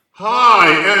Hi,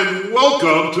 and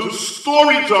welcome to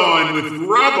Storytime with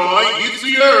Rabbi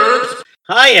Yitzi Herbst.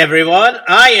 Hi, everyone.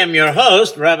 I am your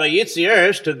host, Rabbi Yitzi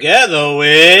Herbst, together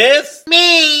with...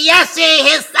 me, Yossi,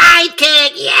 his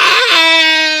sidekick.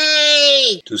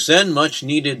 Yay! To send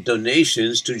much-needed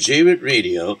donations to J-Root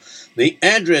Radio, the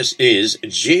address is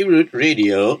J-Root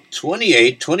Radio,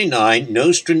 2829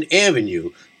 Nostrand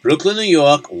Avenue, Brooklyn, New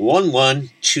York,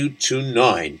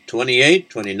 11229.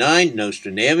 2829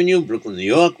 Nostrand Avenue, Brooklyn, New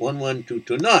York,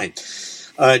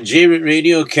 11229. J-Root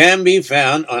Radio can be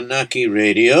found on Naki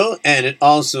Radio, and it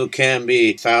also can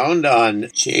be found on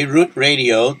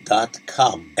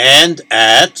jrootradio.com and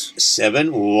at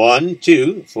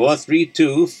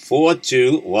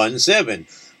 712-432-4217.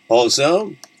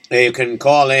 Also, you can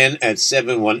call in at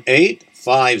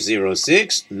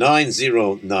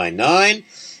 718-506-9099.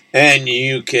 And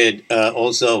you could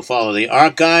also follow the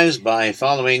archives by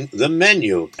following the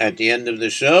menu at the end of the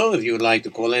show if you would like to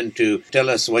call in to tell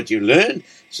us what you learned.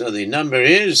 So the number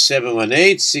is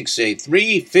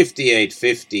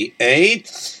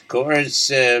 718-683-5858. Of course,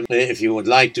 if you would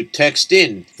like to text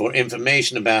in for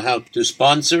information about how to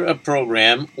sponsor a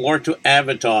program or to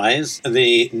advertise,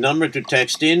 the number to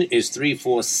text in is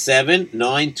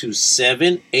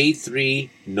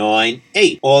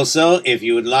 347-927-8398. Also, if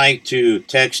you would like to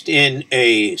text in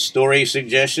a story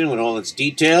suggestion with all its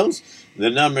details, the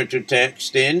number to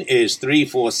text in is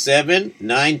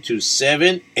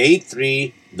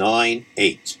 347-927-8398.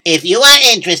 If you are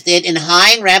interested in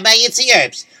hiring Rabbi Yitzi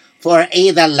Herbst for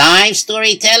either live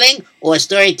storytelling or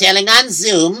storytelling on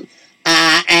Zoom,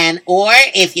 or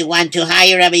if you want to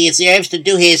hire Rabbi Yitzi Herbst to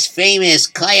do his famous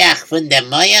Koyach from the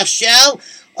Moyach show,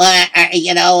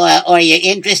 or you're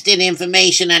interested in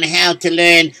information on how to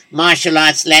learn martial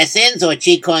arts lessons or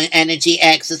Qigong energy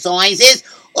exercises,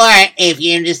 or if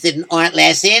you're interested in art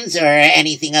lessons or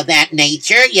anything of that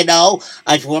nature,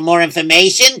 for more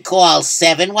information, call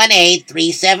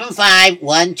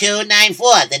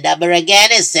 718-375-1294. The number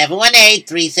again is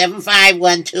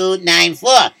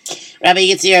 718-375-1294. Rabbi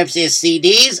Yitzi Herbst's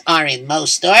CDs are in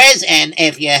most stores, and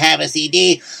if you have a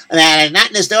CD that is not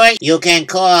in the store, you can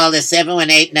call the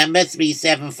 718 number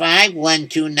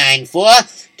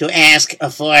 375-1294 to ask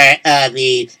for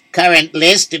the current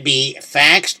list to be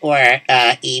faxed or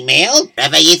emailed.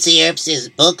 Rabbi Yitzi Herbst's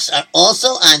books are also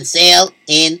on sale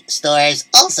in stores,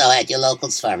 also at your local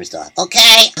farm store.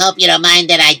 Okay, hope you don't mind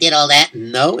that I did all that.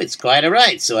 No, it's quite all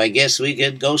right. So I guess we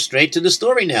could go straight to the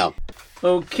story now.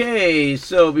 Okay,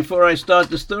 so before I start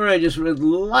the story, I just would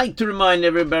like to remind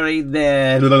everybody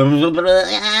that... Rabbi Herbst,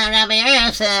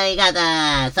 you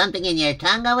got something in your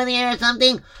tongue over there or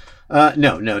something?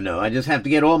 No. I just have to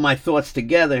get all my thoughts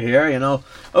together here,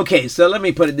 Okay, so let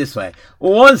me put it this way.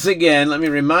 Once again, let me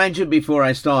remind you before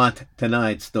I start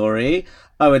tonight's story,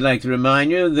 I would like to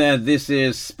remind you that this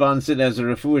is sponsored as a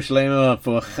refuah shlema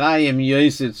for Chaim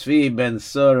Yosef Tzvi ben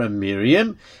Sora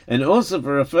Miriam, and also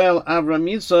for Rafael Avram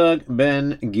Yitzhak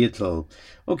ben Gittel.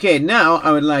 Okay, now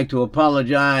I would like to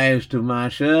apologize to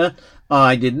Masha.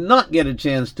 I did not get a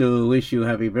chance to wish you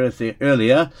happy birthday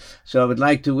earlier, so I would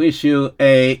like to wish you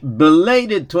a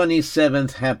belated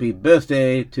 27th happy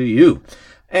birthday to you.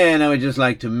 And I would just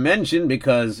like to mention,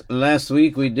 because last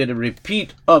week we did a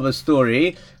repeat of a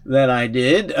story that I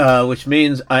did, which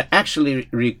means I actually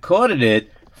recorded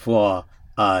it for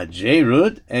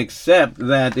J-Root, except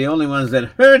that the only ones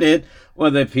that heard it were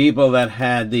the people that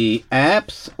had the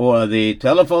apps or the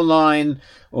telephone line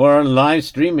or live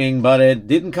streaming, but it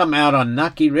didn't come out on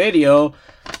Naki Radio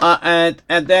at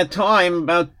that time,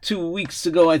 about 2 weeks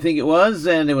ago, I think it was,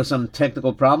 and there was some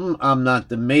technical problem. I'm not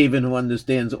the maven who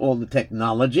understands all the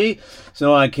technology,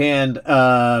 so I can't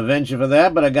venture for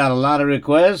that, but I got a lot of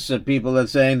requests of people that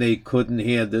saying they couldn't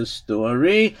hear the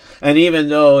story, and even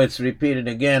though it's repeated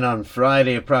again on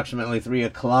Friday, approximately 3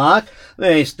 o'clock,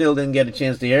 they still didn't get a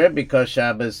chance to hear it because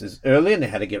Shabbos is early, and they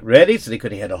had to get ready, so they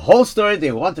couldn't hear the whole story.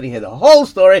 They wanted to hear the whole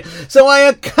story, so I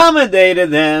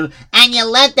accommodated them. And you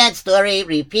let that story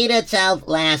repeat itself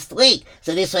last week,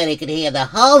 so this way they could hear the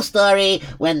whole story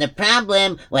when the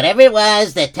problem, whatever it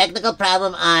was, the technical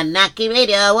problem on Naki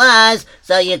Radio was,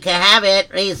 so you could have it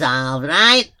resolved,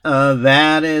 right?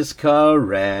 That is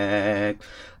correct.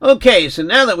 Okay, so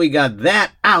now that we got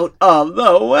that out of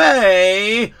the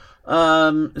way,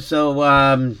 I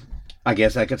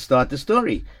guess I could start the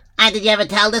story. Did you ever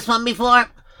tell this one before?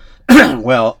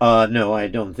 Well, no, I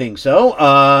don't think so.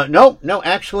 No,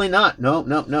 actually not.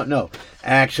 No.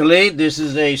 Actually, this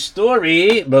is a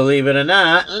story, believe it or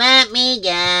not. Let me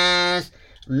guess.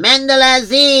 Mendele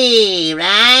Z,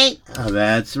 right?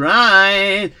 That's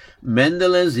right.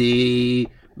 Mendele Z.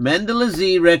 Mendele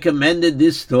Z recommended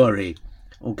this story.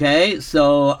 Okay,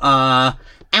 so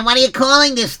And what are you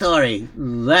calling this story?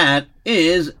 That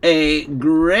is a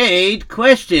great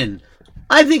question.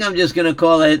 I think I'm just going to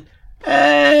call it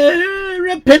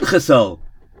Reb Pinchasol.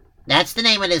 That's the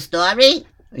name of the story?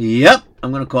 Yep,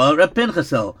 I'm going to call it Reb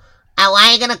Pinchasol. Why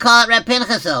are you going to call it Reb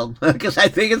Pinchasol? Because I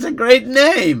think it's a great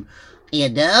name. You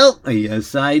do?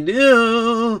 Yes, I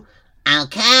do.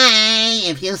 Okay,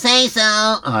 if you say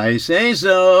so. I say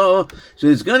so. So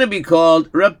it's going to be called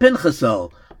Reb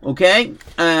Pinchasol. Okay?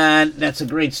 And that's a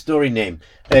great story name.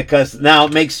 Because now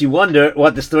it makes you wonder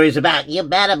what the story is about. You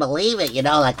better believe it.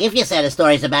 Like if you said a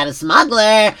story's about a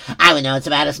smuggler, I would know it's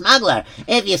about a smuggler.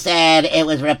 If you said it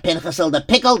was Reb Pinchasol, the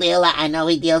pickle dealer, I know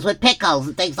he deals with pickles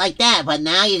and things like that. But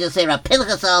now you just say Reb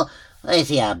Pinchasol. Is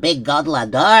he a big gadol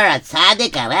hador, a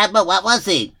tzaddik, a rebbe? What was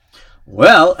he?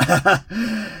 Well,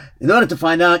 in order to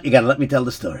find out, you got to let me tell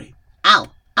the story. Oh,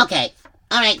 okay.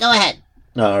 All right, go ahead.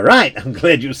 All right, I'm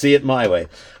glad you see it my way.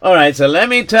 All right, so let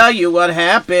me tell you what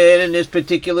happened in this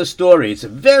particular story. It's a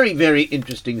very, very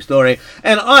interesting story,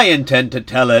 and I intend to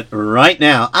tell it right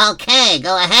now. Okay,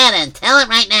 go ahead and tell it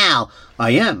right now.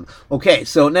 I am. Okay,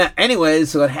 so now,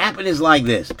 anyways, so what happened is like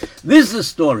this. This is a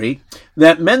story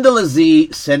that Mendel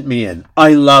Aziz sent me in.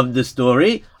 I love the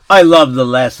story. I love the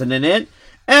lesson in it.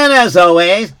 And as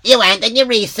always, you went and you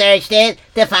researched it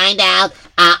to find out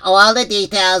all the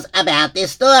details about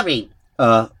this story.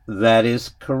 That is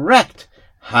correct.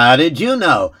 How did you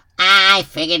know? I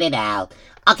figured it out.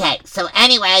 Okay, so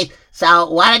anyway, so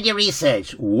what did you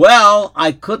research? Well,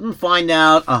 I couldn't find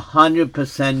out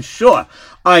 100% sure.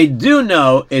 I do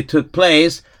know it took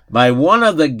place by one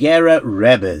of the Gera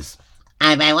Rebbes.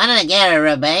 By one of the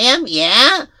Gera Rebbeim,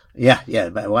 yeah? Yeah,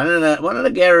 by one of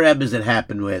the Gera Rebbes it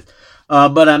happened with.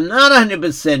 But I'm not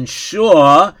 100%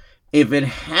 sure if it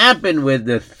happened with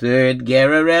the third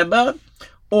Gera Rebbe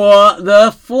or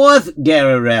the fourth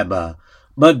Gera Rebbe.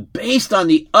 But based on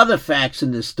the other facts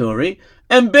in the story,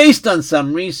 and based on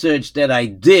some research that I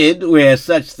did where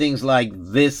such things like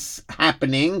this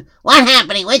happening... What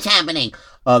happening? Which happening?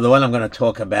 The one I'm going to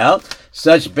talk about.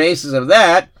 Such basis of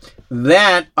that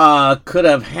could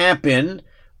have happened,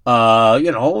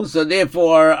 so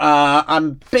therefore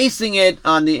I'm basing it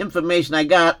on the information I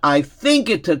got. I think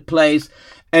it took place,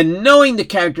 and knowing the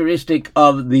characteristic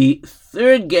of the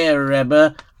third Ger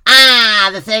Rebbe...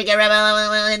 the third Ger Rebbe,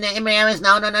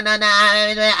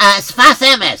 Sfas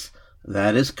Emes.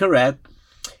 That is correct.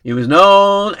 He was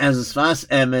known as Sfas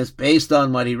Emes based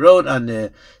on what he wrote on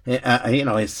the,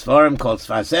 his forum called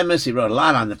Sfas Emes. He wrote a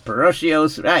lot on the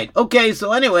Paroshios. Right. Okay,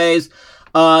 so anyways,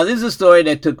 this is a story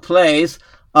that took place.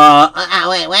 Wait.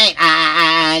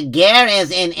 Ger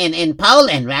is in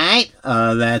Poland, right?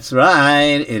 That's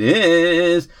right. It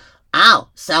is. Oh,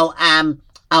 so,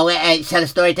 so the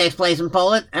story takes place in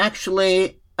Poland?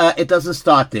 Actually, it doesn't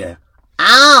start there.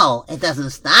 Oh, it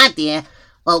doesn't start there?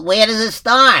 Well, where does it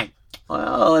start?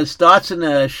 Well, it starts in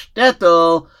the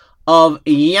shtetl of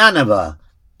Yanova.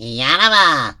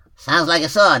 Yanova. Sounds like a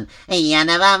song. Yossi.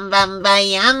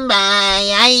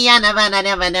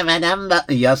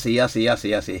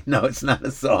 No, it's not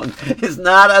a song. It's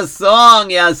not a song,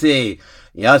 Yossi.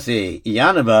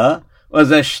 Yanova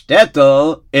was a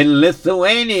shtetl in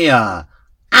Lithuania.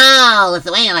 Oh,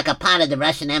 Lithuania, like a part of the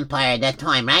Russian Empire at that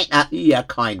time, right? Yeah,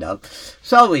 kind of.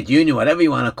 Soviet Union, whatever you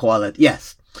want to call it,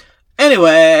 yes.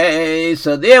 Anyway,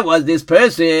 so there was this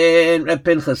person, Reb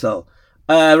Pinchasol.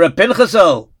 Reb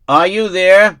Pinchasol, are you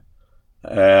there?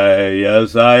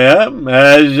 Yes, I am.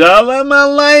 Shalom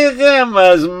Aleichem,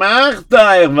 was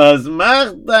machtay?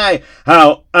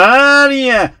 How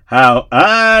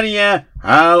are ya?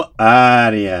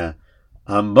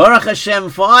 I'm Baruch Hashem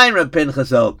fine, Reb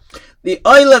Pinchasol. The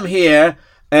Olam here,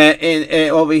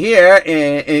 over here,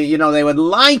 they would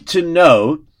like to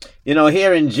know,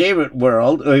 here in J-Root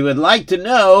world, we would like to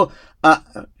know,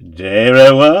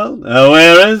 J-Root world?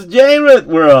 Where is J-Root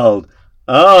world?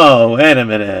 Oh, wait a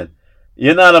minute.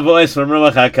 You're not a voice from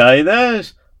Ruach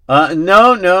HaKodesh?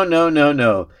 No.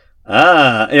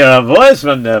 You're a voice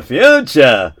from the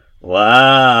future.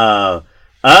 Wow.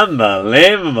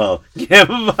 Unbelievable.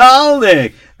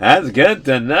 Gewaldig. That's good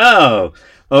to know.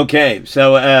 Okay,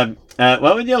 so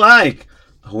what would you like?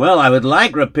 Well, I would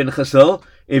like, Reb Pinchasol,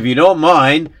 if you don't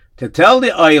mind, to tell the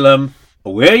Olam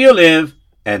where you live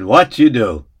and what you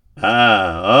do.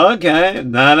 Okay,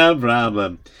 not a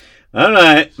problem. All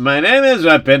right, my name is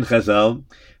Reb Pinchasol.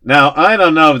 Now, I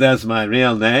don't know if that's my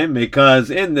real name,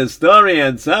 because in the story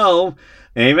itself,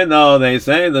 even though they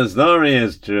say the story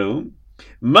is true,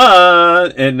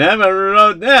 but it never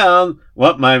wrote down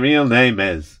what my real name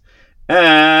is.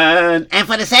 And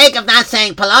for the sake of not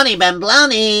saying Poloni ben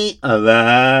Bloni.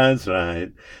 That's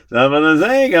right. So for the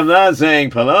sake of not saying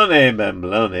Poloni ben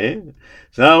Bloni,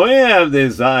 So we have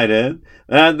decided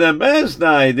that the best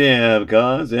idea, of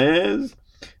course, is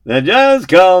to just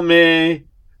call me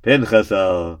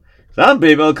Pinchaso. Some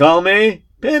people call me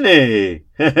Pinny.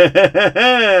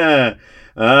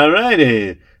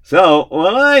 Alrighty. So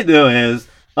what I do is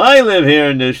I live here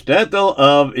in the shtetl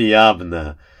of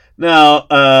Yavna. Now,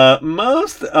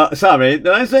 sorry, did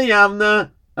I say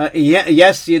Yavna?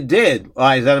 Yes, you did.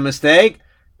 Why, is that a mistake?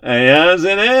 Yes,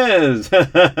 it is.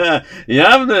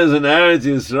 Yavna is in Eretz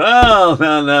Yisrael.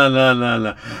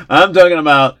 No. I'm talking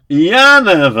about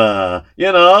Yaneva.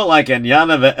 You know, like in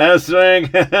Yaneva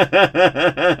Esrig.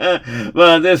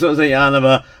 But this was a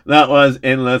Yaneva that was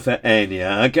in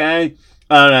Lithuania, okay?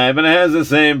 Alright, but it has the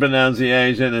same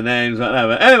pronunciation and names,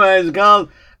 whatever. Anyway, it's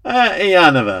called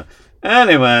Yaneva.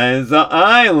 Anyway, so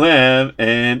I live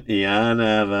in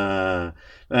Yaneva.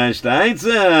 I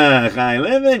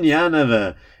live in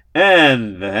Yaneva.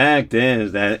 And the fact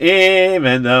is that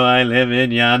even though I live in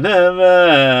Yaneva,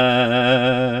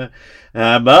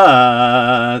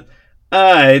 but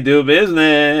I do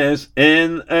business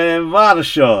in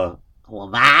Warsaw.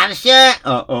 Warsaw?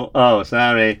 Oh,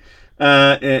 sorry.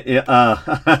 You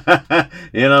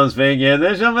don't speak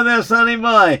Yiddish over there, sonny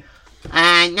boy?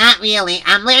 Not really.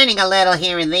 I'm learning a little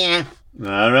here and there.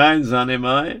 All right, sonny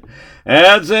boy.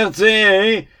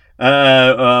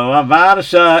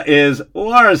 Warsaw is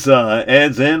Warsaw.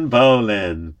 It's in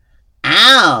Poland.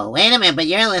 Oh, wait a minute, but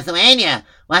you're in Lithuania.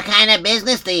 What kind of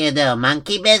business do you do?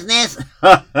 Monkey business?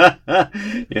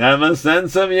 You have a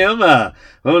sense of humor.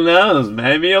 Who knows?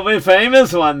 Maybe you'll be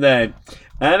famous one day.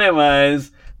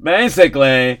 Anyways,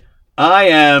 basically, I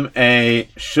am a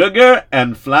sugar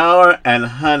and flour and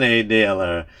honey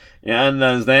dealer. You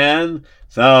understand?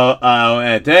 So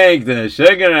I take the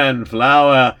sugar and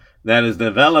flour that is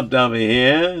developed over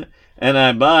here, and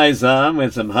I buy some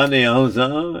with some honey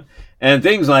also, and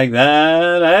things like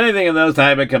that, anything of those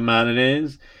type of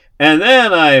commodities. And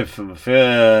then I,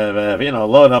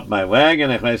 load up my wagon.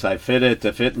 Of course, I fit it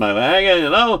to fit my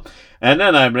wagon, and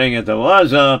then I bring it to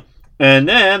Warsaw, and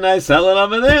then I sell it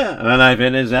over there. When I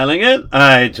finish selling it,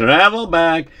 I travel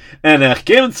back, and I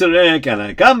come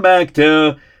back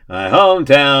to my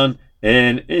hometown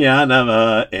in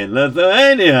Yaneva in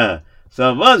Lithuania.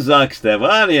 So what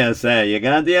do you say? You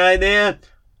got the idea?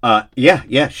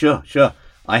 Yeah, sure.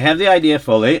 I have the idea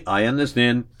fully. I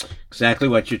understand exactly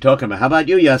what you're talking about. How about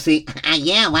you, Yossi?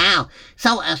 Yeah, wow.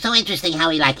 So interesting how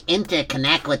we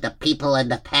interconnect with the people in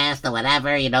the past or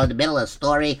whatever, the middle of the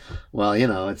story. Well,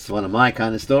 it's one of my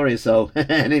kind of stories, so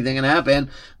anything can happen.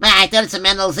 Man, I thought it's a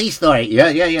Mendel Z story. Yeah.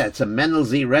 It's a Mendel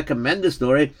Z recommended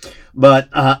story, but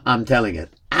I'm telling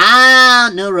it.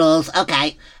 Ah, new rules.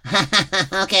 Okay.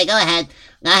 Okay, go ahead.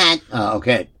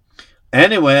 Okay.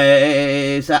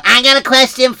 Anyways, I got a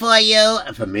question for you.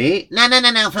 For me? No,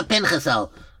 for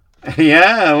Pinchaso.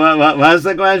 Yeah, what's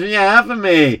the question you have for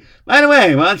me? By the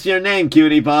way, what's your name,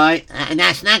 cutie pie? No,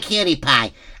 it's not cutie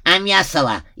pie. I'm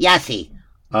Yossi.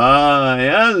 Oh,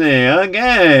 Yossi,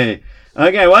 okay.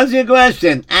 Okay, what's your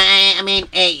question?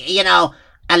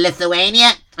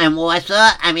 Lithuania and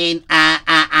Warsaw,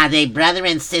 are they brother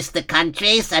and sister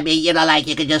countries? You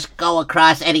could just go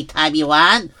across anytime you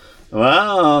want?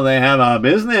 Well, they have a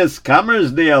business,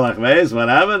 commerce deal,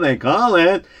 whatever they call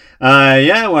it.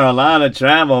 We're allowed to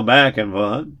travel back and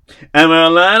forth. And we're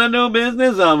allowed to do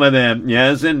business over there.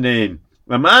 Yes, indeed.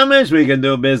 But mamish, we can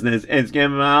do business. It's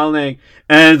gewaldig.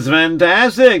 It's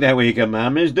fantastic that we can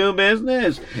mamish do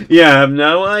business. You have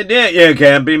no idea. You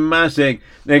can't be mashing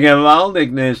the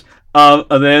gewaldigness of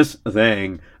this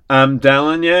thing. I'm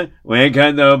telling you, we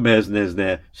can do business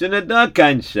there. Shouldn't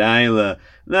kein Shaila.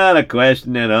 Not a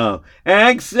question at all.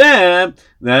 Except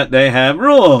that they have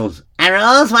rules.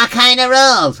 Rules? What kind of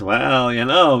rules?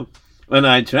 Well, when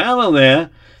I travel there,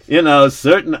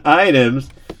 certain items,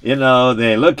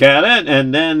 they look at it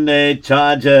and then they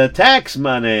charge tax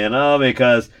money,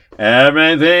 because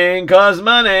everything costs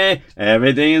money.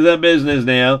 Everything is a business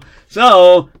deal.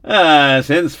 So,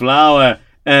 since flour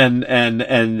and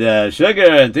sugar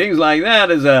and things like that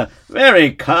is a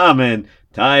very common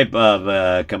type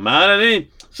of commodity,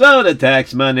 so the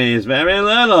tax money is very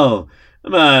little.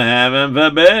 But heaven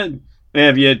forbid,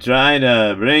 if you try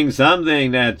to bring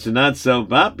something that's not so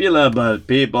popular but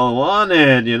people want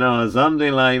it,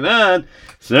 something like that,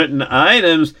 certain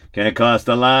items can cost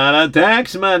a lot of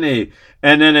tax money.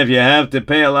 And then if you have to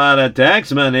pay a lot of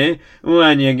tax money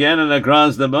when you get it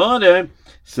across the border,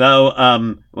 so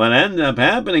what ends up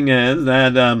happening is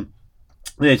that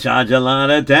they charge a lot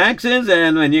of taxes,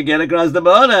 and when you get across the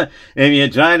border, if you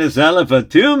try to sell it for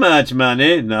too much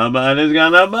money, nobody's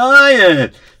gonna buy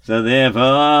it. So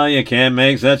therefore, you can't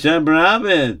make such a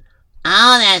profit.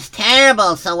 Oh, that's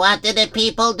terrible. So what did the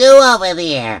people do over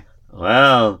there?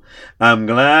 Well, I'm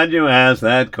glad you asked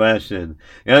that question,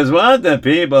 because what the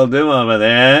people do over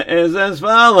there is as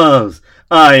follows.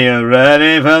 Are you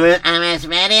ready for this? I'm as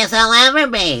ready as I'll ever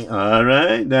be. All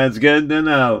right, that's good to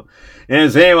know. You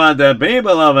see, what the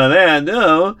people over there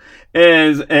do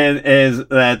is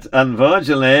that,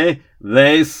 unfortunately,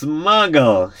 they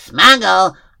smuggle.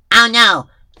 Smuggle? Oh, no.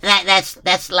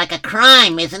 That's like a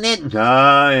crime, isn't it?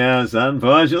 Ah, yes,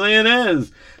 unfortunately it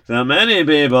is. So many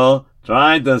people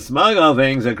try to smuggle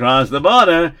things across the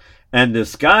border and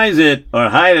disguise it or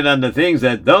hide it under things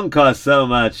that don't cost so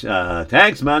much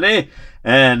tax money,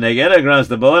 and they get across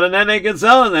the border and then they can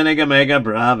sell it and then they can make a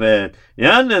profit. You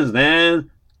understand?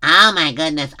 Oh, my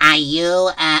goodness. Are you,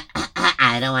 I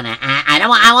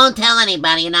won't tell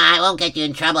anybody, I won't get you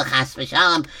in trouble, chas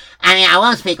v'shalom. I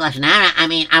won't speak Lashon Hara.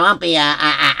 I won't be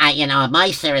a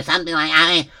miser or something like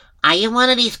that. Are you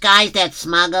one of these guys that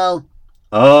smuggle?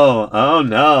 Oh,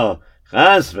 no.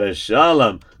 Chas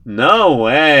v'shalom. No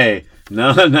way.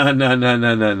 No.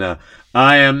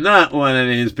 I am not one of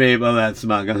these people that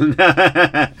smuggle.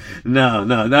 No.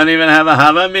 Don't even have a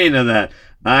havamina of that.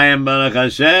 I am Baruch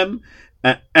Hashem,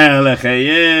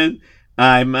 Elechayid.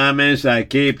 I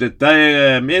keep the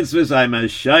Torah mitzvahs, I'm a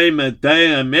Shayma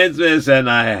Torah mitzvahs, and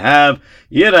I have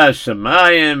Yiras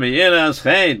Shemayim, Yiras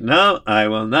Chet. No, I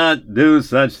will not do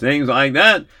such things like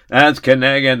that. That's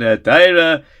keneged the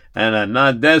Torah, and I'm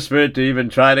not desperate to even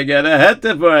try to get a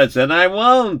heta for it, and I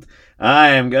won't. I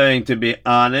am going to be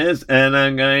honest, and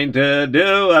I'm going to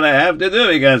do what I have to do,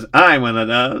 because I'm one of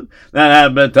those that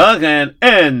have betochen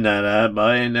in the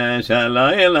Rabbeinu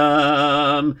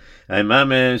Shalom. I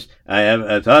have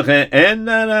a tochen in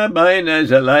the Rabbeinu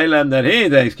Shalom that he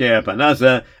takes care of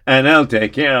Panasa, and he'll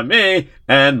take care of me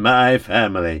and my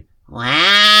family.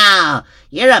 Wow,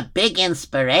 you're a big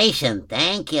inspiration.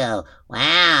 Thank you.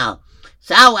 Wow.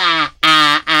 So,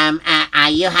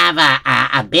 you have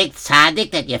a big tzaddik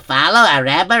that you follow, a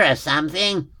rebbe or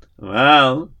something?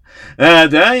 Well, to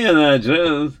tell you the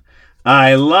truth,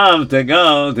 I love to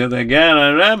go to the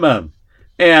Gera Rebbe.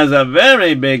 He has a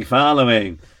very big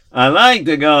following. I like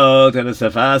to go to the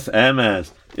Sfas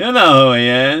Emes. You know who he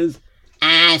is.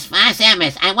 Sfas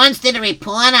Emes. I once did a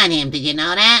report on him. Did you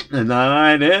know that? No,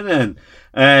 I didn't.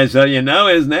 So you know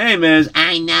his name is...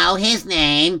 I know his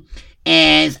name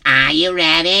is, are you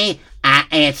ready?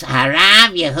 It's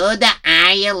Harav Yehuda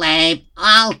Aryeh Leib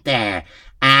Alter.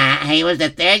 He was the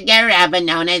third Ger Rebbe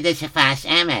known as the Sfas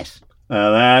Emes.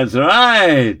 Well, that's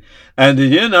right. And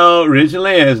did you know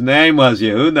originally his name was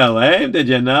Yehuda Leib? Did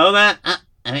you know that?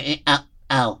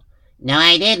 No,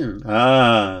 I didn't.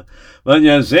 But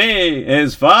you see,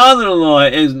 his father-in-law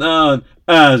is known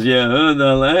as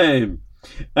Yehuda Leib.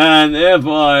 And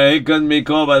therefore, he couldn't be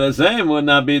called by the same, would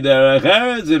not be derech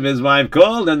eretz if his wife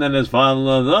called and then his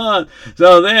father-in-law thought.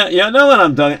 So there, you know what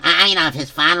I'm talking. I know if his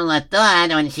father-in-law thought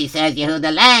when she says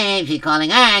Yehuda Leib, she's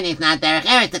calling her, and it's not derech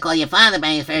eretz to call your father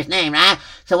by his first name, right?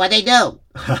 So what they do?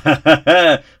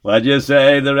 What'd you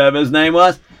say the Rebbe's name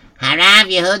was? Harav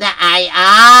Yehuda Aryeh.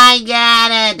 I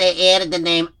get it. They added the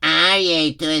name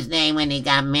Aryeh to his name when he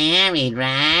got married,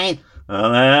 right?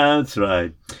 Well, that's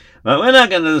right. But we're not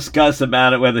going to discuss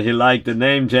about it whether he liked the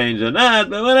name change or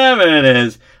not, but whatever it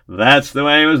is, that's the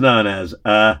way he was known as.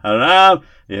 Harav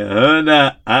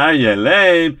Yehuda Aryeh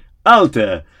Leib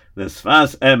Alter, the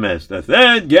Sfas Emes, the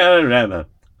third Ger Rebbe.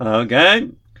 Okay?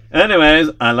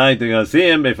 Anyways, I like to go see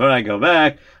him before I go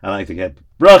back. I like to get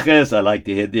brachas. I like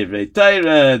to hear Divrei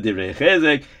Torah, Divrei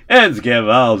Chizek. It's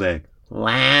gewaldig.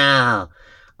 Wow.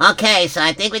 Okay, so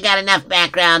I think we got enough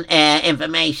background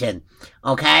information.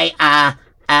 Okay,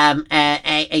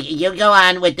 you go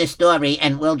on with the story,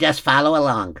 and we'll just follow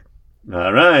along.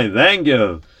 All right, thank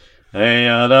you.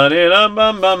 Here I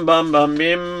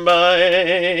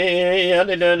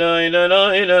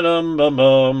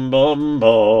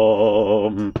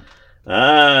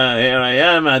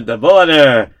am at the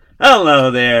border.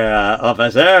 Hello there,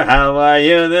 officer. How are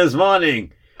you this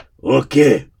morning?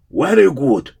 Okay, very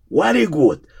good.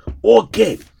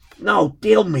 Okay, now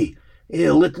tell me.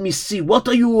 Let me see. What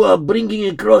are you bringing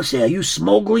across here? Are you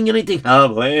smuggling anything? Oh,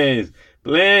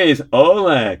 please,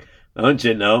 Oleg. Don't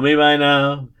you know me by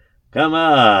now? Come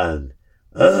on.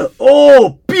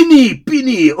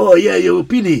 Pinny. Oh, yeah, you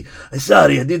Pinny.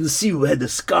 Sorry, I didn't see you had the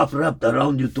scarf wrapped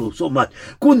around you too so much.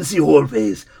 Couldn't see whole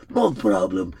face. No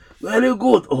problem. Very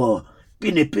good. Oh,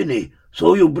 Pinny.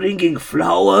 So you bringing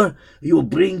flour? You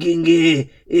bringing,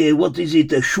 what is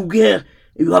it, sugar?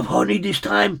 You have honey this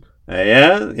time?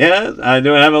 Yes, I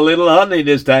do have a little honey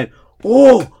this time.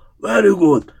 Oh, very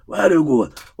good.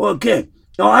 Okay,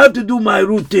 Now I have to do my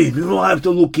routine. I have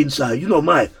to look inside.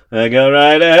 I go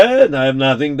right ahead. I have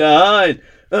nothing to hide.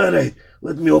 All right,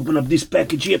 let me open up this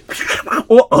package here.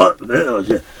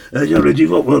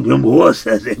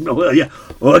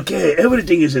 Okay,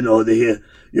 everything is in order here.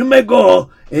 You may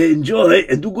go, enjoy,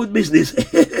 and do good business.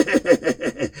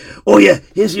 Oh yeah,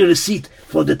 here's your receipt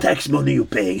for the tax money you're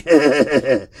paying.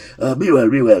 Be well,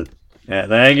 be well.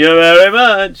 Thank you very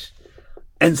much.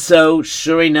 And so,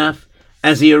 sure enough,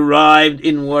 as he arrived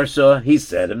in Warsaw, he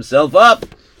set himself up,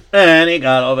 and he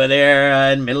got over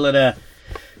there in the middle of the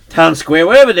town square,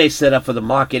 wherever they set up for the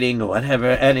marketing or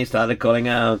whatever, and he started calling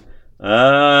out,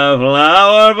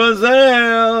 flour for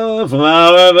sale,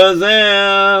 flour for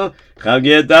sale. Come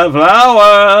get the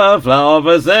flour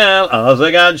for sale.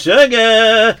 Also got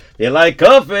sugar. You like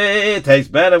coffee? Tastes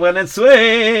better when it's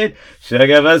sweet.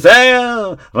 Sugar for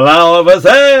sale, flour for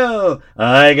sale.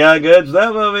 I got good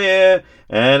stuff over here.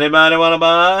 Anybody want to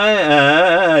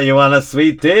buy? You want a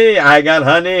sweet tea? I got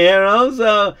honey here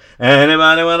also.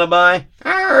 Anybody want to buy?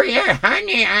 Oh, yeah,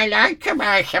 honey. I like to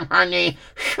buy some honey.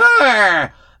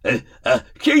 Sure.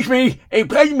 Excuse me,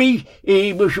 pardon me,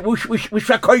 which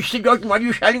verkostet dort, what are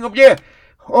you selling up there?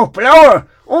 Oh, flour.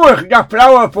 Oh, I got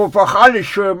flour for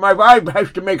Chalish. My wife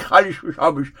has to make Chalish for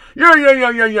Shabbos.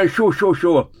 Yeah, sure.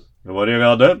 What do you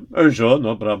got then? Sure,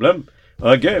 no problem.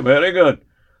 Okay, very good.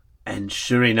 And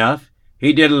sure enough,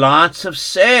 he did lots of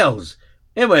sales.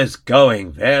 It was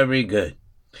going very good.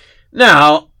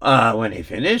 Now, when he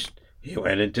finished, he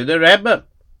went into the Rebbe.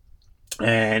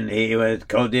 And he would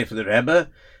go there for the Rebbe,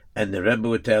 and the Rebbe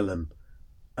would tell him,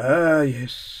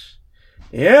 yes.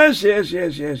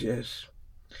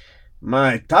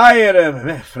 My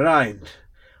tired friend.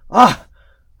 I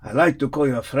like to call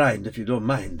you a friend if you don't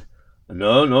mind.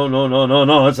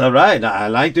 No, it's all right. I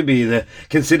like to be the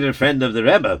considered friend of the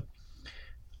Rebbe.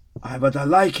 What I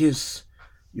like is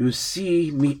you see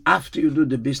me after you do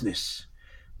the business.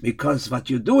 Because what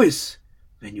you do is,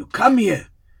 when you come here,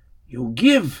 you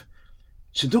give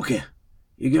tzedukah,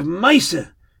 you give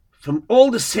maisa from all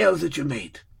the sales that you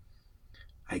made.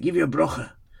 I give you a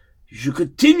bracha. You should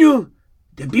continue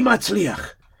the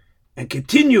bimatzliach and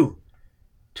continue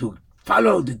to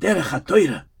follow the derech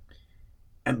haTorah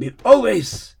and be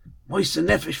always moist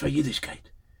nefesh for Yiddishkeit.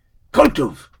 Kol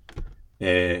tov.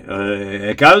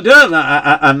 Kol tov.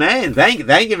 Amen.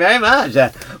 Thank you very much.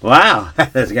 Wow,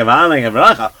 that's gewaltige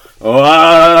bracha.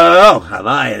 Whoa, am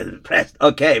I impressed?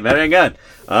 Okay, very good.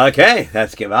 Okay,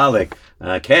 that's gewaldig.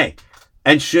 Okay.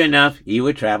 And sure enough, he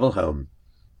would travel home.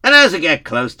 And as he got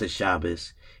close to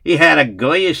Shabbos, he had a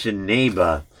goyish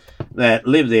neighbor that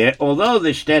lived there. Although the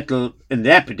shtetl, in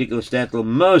that particular shtetl,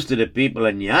 most of the people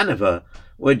in Yanova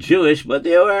were Jewish, but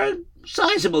there were a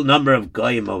sizable number of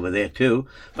goyim over there too.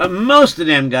 But most of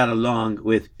them got along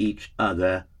with each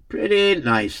other pretty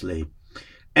nicely.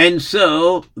 And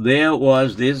so there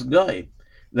was this guy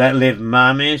that lived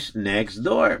mamish next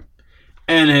door.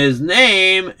 And his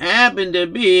name happened to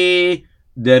be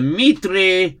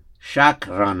Dmitri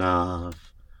Shakranov.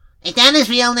 Is that his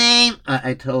real name?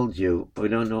 I told you, we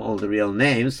don't know all the real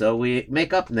names, so we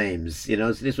make up names.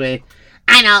 So this way.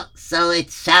 I know, so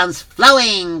it sounds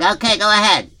flowing. Okay, go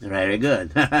ahead. Very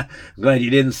good. Glad you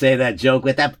didn't say that joke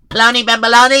with that Plony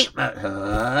Bambaloni.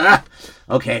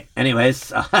 Okay,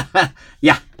 anyways.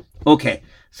 Yeah, okay.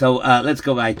 So let's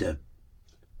go weiter.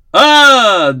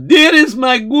 There is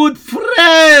my good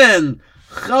friend.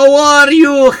 How are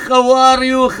you?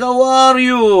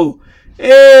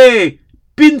 Hey,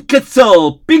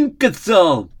 Pinketzel.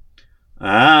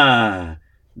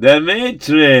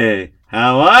 Dmitri.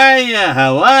 How are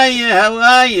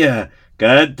you?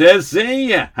 Good to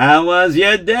see you. How was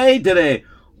your day today?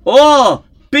 Oh,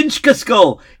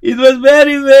 Pinchkaskel. It was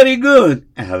very, very good.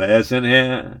 Listen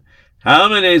here. How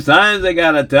many times I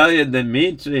gotta tell you,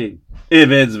 Dmitri? If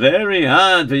it's very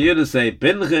hard for you to say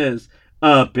Pinchas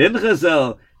or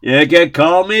Pinchasel, you can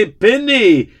call me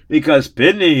Pinny, because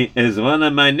Pinny is one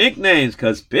of my nicknames,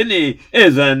 because Pinny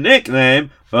is a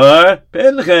nickname for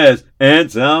Pinchas.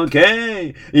 It's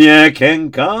okay. You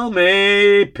can call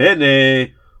me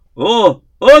Pinny. Oh,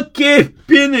 okay,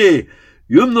 Pinny.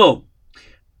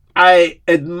 I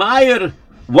admire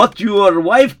what your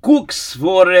wife cooks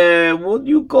for, what do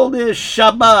you call this,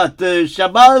 Shabbat?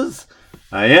 Shabbos?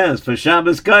 Yes, for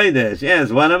Shabbos Kodesh.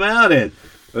 Yes, what about it?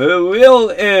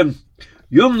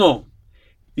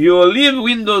 You leave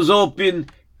windows open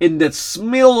in that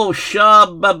smell of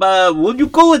Shabbat, what do you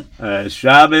call it?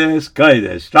 Shabbos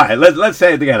Kodesh. Try it. Let's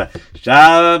say it together.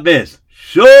 Shabbos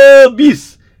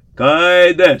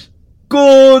Kodesh.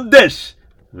 Kodesh.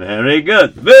 Very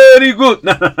good.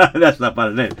 No, that's not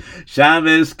part of the name.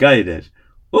 Shabbos Kodesh.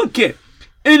 Okay.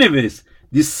 Anyways,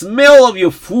 the smell of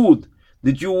your food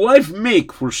that your wife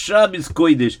make for Shabbos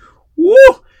Kodesh,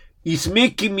 woo, it's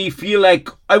making me feel like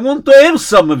I want to have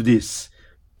some of this.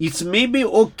 It's maybe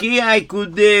okay I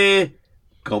could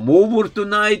come over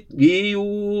tonight.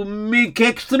 You make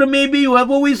extra maybe? You have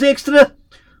always extra?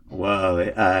 Well,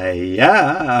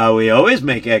 yeah, we always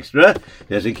make extra,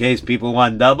 just in case people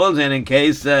want doubles and in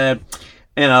case, a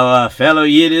fellow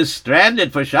Yid is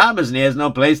stranded for Shabbos and he has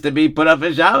no place to be put up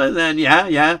for Shabbos, and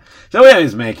yeah. So we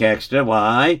always make extra.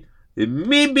 Why?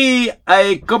 Maybe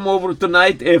I come over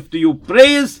tonight after you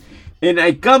praise and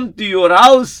I come to your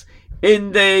house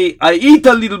and I eat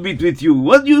a little bit with you.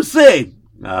 What do you say?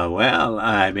 Well,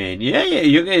 I mean, yeah,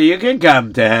 you can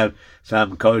come to have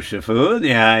some kosher food.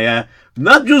 Yeah.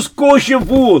 Not just kosher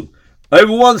food. I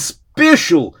want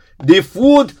special, the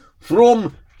food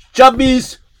from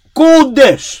Shabbos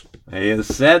Kodesh. You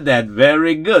said that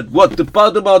very good. What, the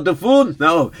part about the food?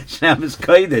 No, Shabbos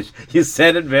Kodesh. You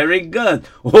said it very good.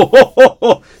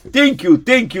 Oh. Thank you.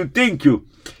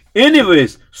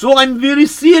 Anyways, so I'm very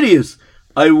serious.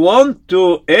 I want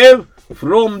to have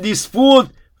from this food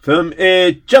from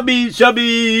Shabbos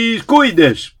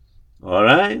Kodesh. All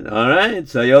right.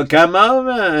 So you'll come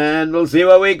over and we'll see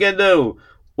what we can do.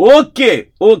 Okay,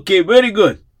 very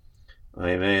good.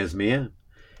 Mia.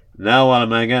 Now what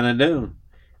am I going to do?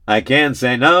 I can't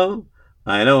say no.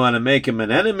 I don't want to make him an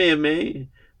enemy of me.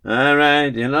 All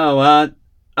right, you know what?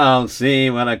 I'll see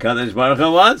what HaKadosh Baruch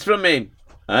Hu wants from me.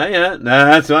 Yeah,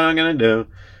 that's what I'm going to do.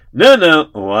 No,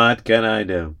 what can I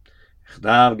do?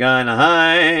 I'm going to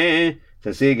high.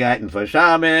 To see Gaitin for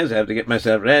Shabbos, I have to get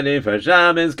myself ready for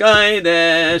Shabbos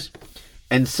Kodesh.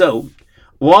 And so,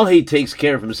 while he takes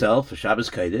care of himself for Shabbos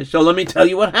Kodesh, so let me tell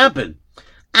you what happened.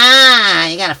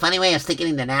 You got a funny way of sticking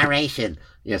in the narration.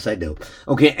 Yes, I do.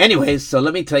 Okay, anyways, so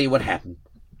let me tell you what happened.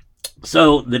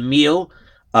 So, the meal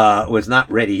was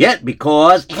not ready yet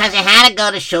because you had to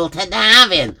go to shul to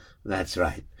daven. That's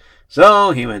right.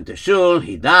 So, he went to shul,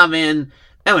 he davened,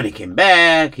 and when he came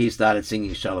back, he started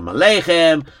singing Shalom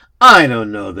Aleichem. I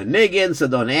don't know the niggin, so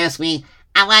don't ask me.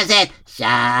 Was it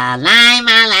Shalom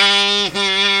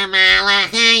Aleichem,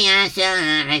 Malachei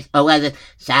Yasharis? Or was it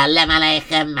Shalom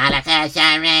Aleichem, Malachei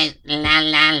Yasharis? La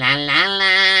la la la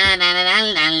la la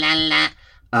la la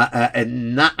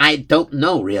la. I don't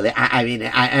know really.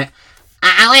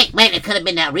 Wait, it could have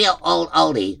been that real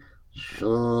oldie.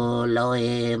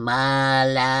 Shalom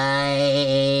Aleichem,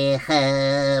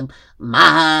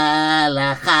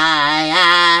 Malachai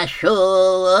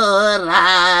Ashurais.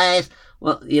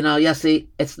 Well, Yossi,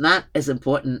 it's not as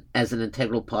important as an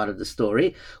integral part of the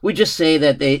story. We just say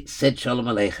that they said Shalom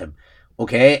Aleichem,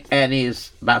 okay? And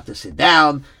he's about to sit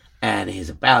down, and he's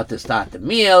about to start the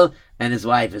meal, and his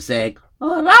wife is saying,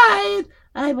 all right,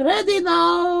 I'm ready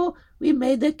now. We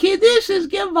made the Kiddush, is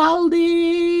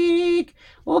gewaldig.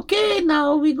 Okay,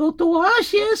 now we go to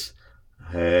wash, yes?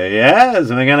 Yes,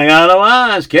 we're gonna go to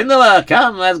wash. Kindler,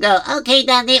 come, let's go. Okay,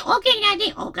 Daddy. Okay.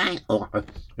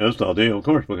 Yes, Daddy, of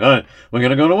course. We're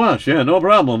gonna go to wash. Yeah, no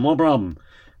problem.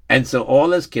 And so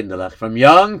all his kinderlach, from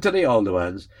young to the older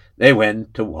ones, they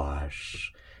went to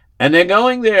wash. And they're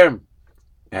going there.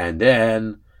 And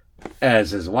then,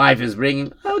 as his wife is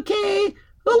bringing, okay,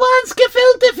 who wants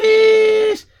gefilte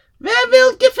fish? Wer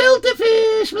will gefilte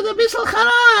fish with a bissel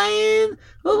charain?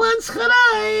 Who wants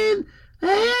charain?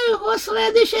 Hey,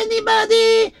 horseradish,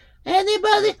 anybody?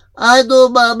 I do,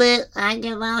 Bobby. I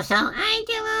do also.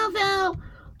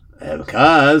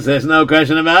 Because there's no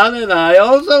question about it. I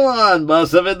also want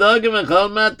basa v'dogim and chol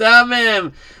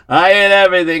matamim. I eat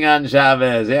everything on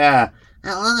Shabbos, yeah.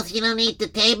 As long as you don't eat the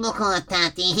tablecloth,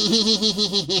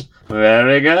 Tati.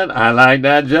 Very good. I like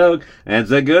that joke. That's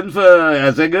a good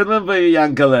one for you,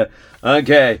 Yankele.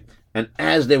 Okay. And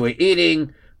as they were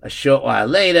eating, a short while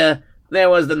later,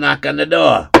 there was the knock on the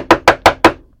door.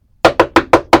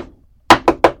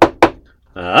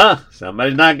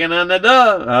 Somebody's knocking on the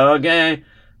door. Okay.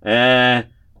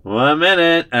 1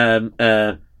 minute.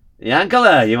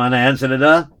 Yankele, you want to answer the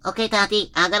door? Okay,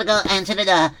 Tati. I gotta go answer the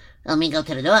door. Let me go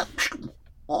to the door.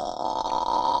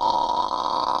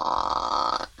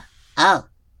 Oh,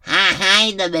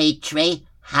 hi, Dimitri.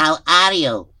 How are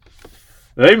you?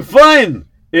 I'm fine.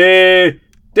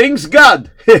 Thanks God.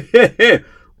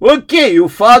 Okay, you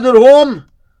father home?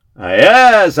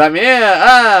 Yes, I'm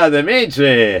here.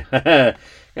 Dimitri. Come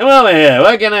over here.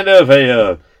 What can I do for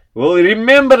you? Well,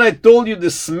 remember I told you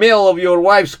the smell of your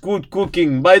wife's good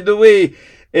cooking. By the way,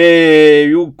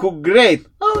 you cook great.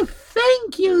 Oh,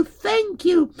 thank you.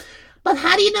 But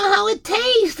how do you know how it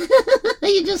tastes?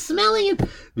 You're just smelling it.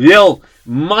 Well,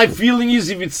 my feeling is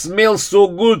if it smells so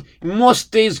good, it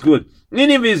must taste good.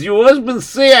 Anyways, your husband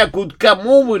say I could come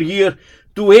over here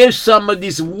to have some of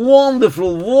this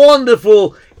wonderful,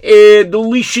 wonderful,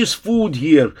 delicious food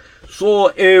here.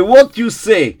 So, what you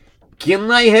say?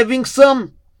 Can I having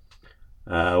some?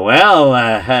 Well,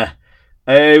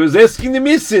 I was asking the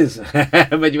missus,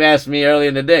 but you asked me earlier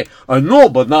in the day. I know,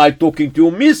 but now I'm talking to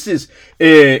your missus.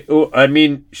 I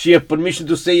mean, she have permission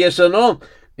to say yes or no?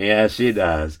 Yeah, she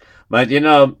does. But,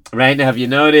 right now, have you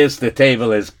noticed the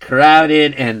table is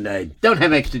crowded and I don't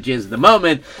have extra chairs at the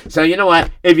moment. So, you know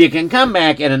what? If you can come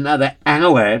back in another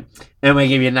hour and we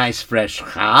give you a nice fresh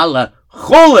challah.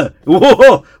 Challah!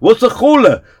 Whoa! What's a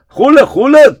challah?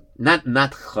 Challah?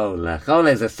 Not Chola.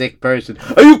 Chola is a sick person.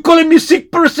 Are you calling me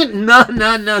sick person?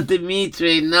 No,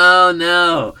 Dimitri.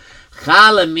 No.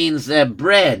 Challah means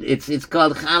bread. It's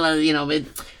called challah,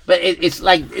 but it's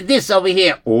like this over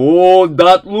here. Oh,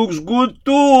 that looks good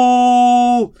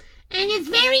too. And it's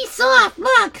very soft.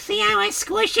 Look, see how I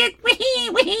squish it?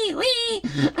 Wee.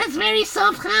 That's very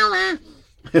soft challah.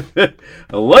 I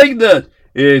like that.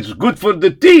 It's good for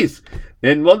the teeth.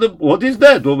 And what is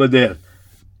that over there?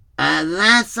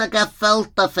 That's a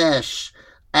gefilte fish.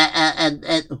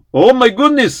 Oh my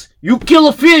goodness! You kill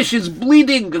a fish, it's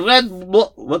bleeding red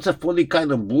blood. What's a funny kind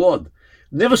of blood?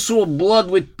 Never saw blood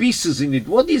with pieces in it.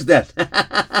 What is that?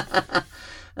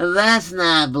 That's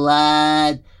not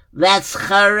blood. That's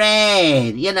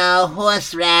chared.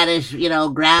 Horseradish,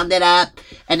 ground it up.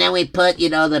 And then we put,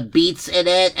 the beets in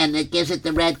it, and it gives it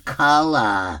the red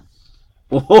color.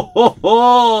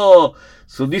 Oh,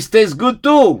 so this tastes good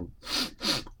too.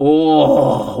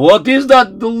 Oh, what is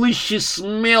that delicious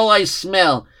smell I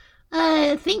smell?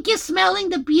 I think you're smelling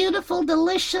the beautiful,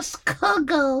 delicious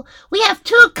kugel. We have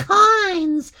two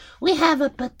kinds. We have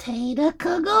a potato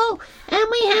kugel, and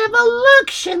we have a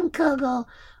Lakshan kugel.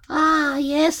 Ah,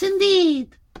 yes,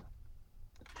 indeed.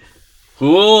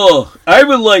 Oh, I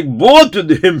would like both of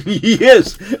them.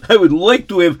 Yes, I would like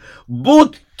to have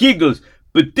both kegels.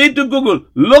 Potato kugel,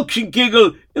 Lakshan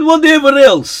kegel, and whatever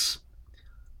else.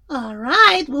 All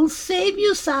right, we'll save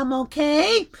you some,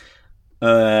 okay?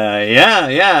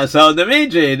 Yeah. So,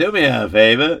 Dimitri, do me a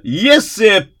favor. Yes,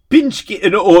 Pinsky.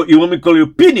 No, you want me to call you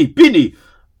Pinny?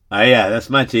 Yeah, that's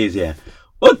much easier.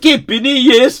 Okay, Pinny,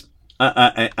 yes.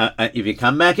 If you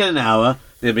come back in an hour,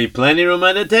 there'll be plenty of room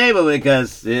on the table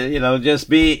because, just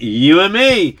be you and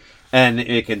me. And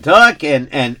you can talk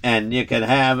and you can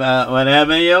have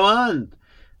whatever you want.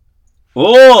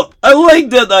 Oh, I like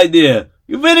that idea.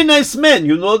 You're a very nice man,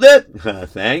 you know that?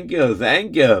 Thank you.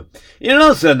 You're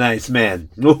also a nice man.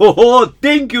 Oh,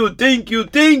 thank you.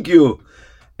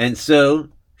 And so,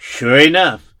 sure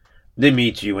enough,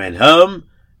 Dimitri went home,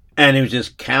 and he was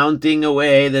just counting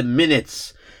away the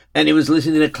minutes, and he was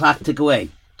listening to the clock tick away.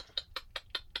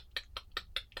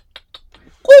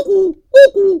 Cuckoo.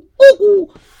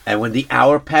 And when the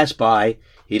hour passed by,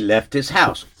 he left his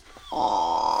house.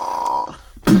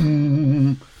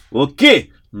 Okay.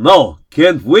 No,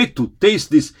 can't wait to taste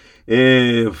this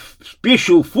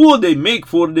special food they make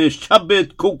for the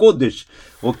Shabbat Kodesh.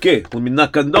 Okay, let me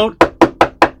knock on the door.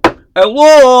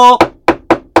 Hello.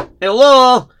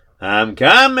 I'm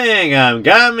coming.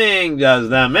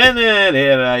 Just a minute.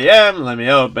 Here I am. Let me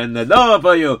open the door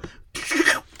for you.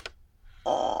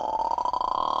 All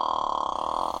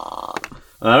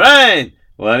right.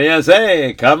 What do you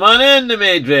say? Come on in,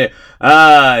 Dimitri.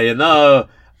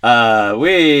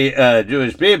 We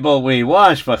Jewish people, we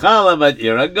wash for challah, but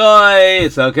you're a guy.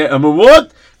 It's okay.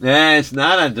 What? It's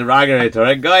not a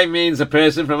derogatory. A guy means a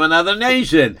person from another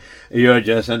nation. You're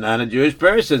just not a Jewish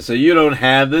person, so you don't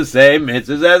have the same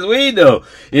mitzvahs as we do.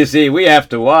 You see, we have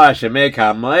to wash and make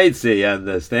hamaitzi, you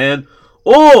understand?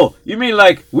 Oh, you mean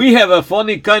like we have a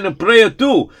funny kind of prayer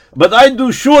too? But I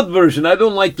do short version. I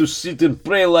don't like to sit and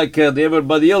pray like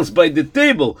everybody else by the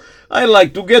table. I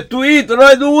like to get to eat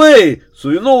right away. So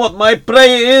you know what my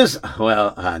prayer is?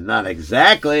 Well, not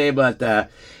exactly, but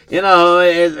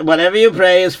whatever you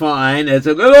pray is fine. It's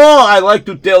a good. Oh, I like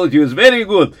to tell it to you. It's very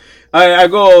good. I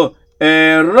go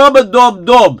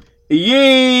Rob-a-dob-dob,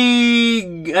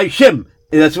 Yeh Hashem.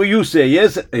 That's what you say,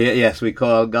 yes? Yes, we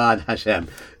call God Hashem.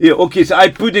 Yeah, okay, so I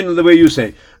put in the way you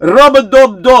say.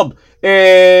 Rob-a-dob-dob,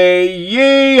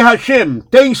 Yeh Hashem,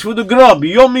 thanks for the grub,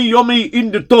 yummy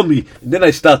in the tummy. And then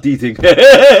I start eating.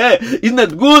 Isn't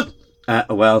that good?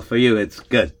 Well, for you, it's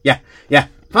good. Yeah,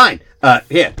 fine.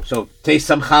 Here, so taste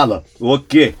some challah.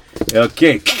 Okay.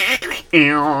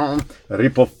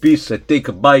 Rip off piece, I take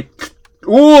a bite.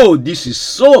 Oh, this is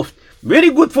soft. Very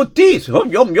good for teeth. Oh,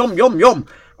 yum.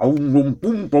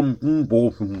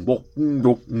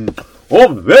 Oh,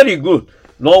 very good.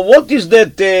 Now, what is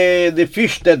that, the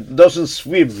fish that doesn't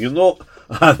swim, you know?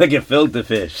 The gefilte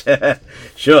fish.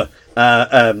 Sure.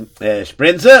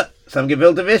 Sprinzer, some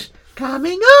gefilte fish?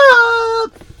 coming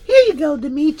up. Here you go,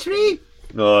 Dimitri.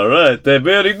 All right,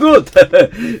 very good.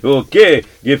 Okay,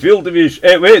 gefilte fish.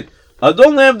 Hey, wait, I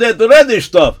don't have that reddish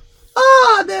stuff.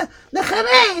 Oh, the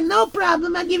harem. No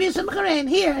problem. I'll give you some harem.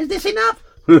 Here, is this enough?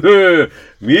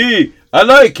 Me, I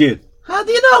like it. How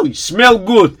do you know? It smell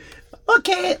good.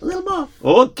 Okay, a little more.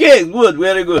 Okay, good,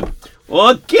 very good.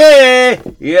 Okay,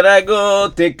 here I go.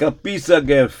 Take a piece of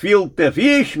gefilte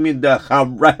fish with the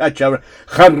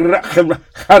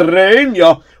harem,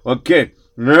 yeah. Okay.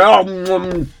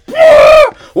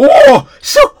 Oh,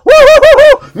 so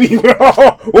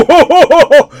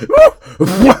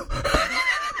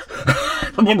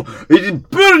it's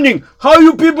burning. How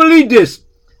you people eat this?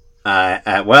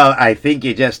 Well, I think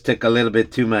you just took a little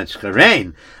bit too much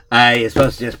harem. You're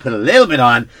supposed to just put a little bit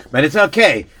on, but it's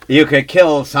okay. You could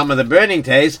kill some of the burning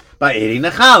taste by eating the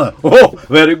challah. Oh,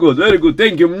 very good, very good.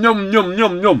 Thank you. Yum, yum,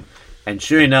 yum, yum. And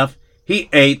sure enough, he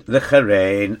ate the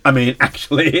harem. I mean,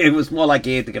 actually, it was more like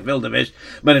he ate the gefilte fish,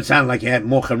 but it sounded like he had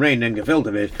more harem than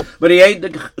gefilte fish. But he ate the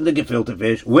gefilte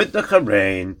fish with the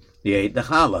harem. He ate the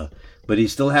challah, but he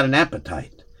still had an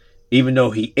appetite, even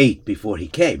though he ate before he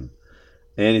came.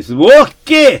 And he said,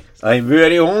 okay, I'm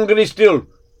very hungry still.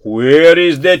 Where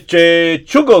is that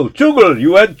chugel? Chugel,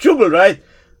 you had chugel, right?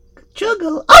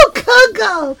 Chugel? Oh,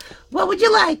 kugel. What would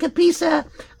you like? A piece of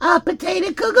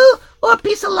potato kugel or a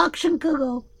piece of lakshan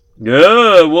kugel?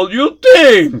 Yeah, what you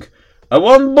think? I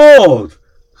want both.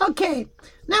 Okay.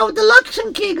 Now with the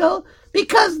lakshan kugel,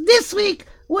 because this week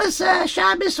was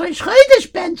Shabbos Rosh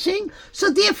Chodesh benching, so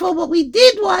therefore what we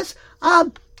did was,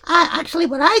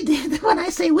 what I did, when I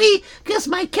say we, because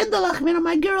my kinderlach,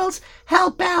 my girls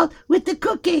help out with the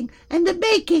cooking and the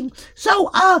baking. So,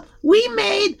 we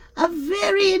made a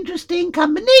very interesting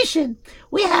combination.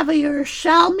 We have a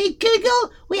Yerushalmi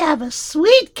kigel, we have a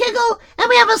sweet kigel, and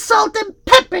we have a salt and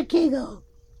pepper kigel.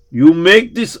 You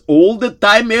make this all the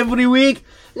time, every week?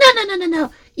 No.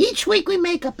 Each week we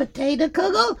make a potato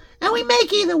kugel, and we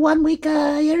make either 1 week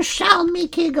a Yerushalmi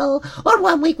kigel, or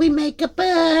 1 week we make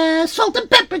a salt and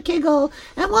pepper kigel,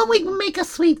 and 1 week we make a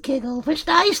sweet kigel.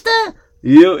 Verstehst du?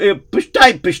 Yeah,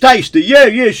 verstehst du?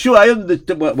 Yeah, sure, I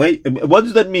understand. Wait, what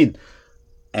does that mean?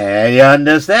 You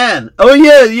understand? Oh,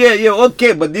 yeah,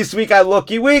 okay, but this week I'm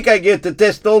lucky week, I get to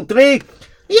test all 3?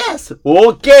 Yes.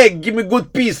 Okay, give me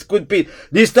good piece.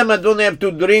 This time I don't have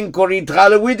to drink or eat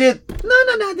challah with it? No,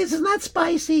 this is not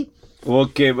spicy.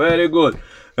 Okay, very good.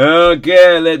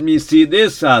 Okay, let me see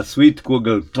this, sweet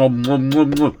kugel.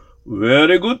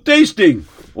 Very good tasting.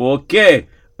 Okay,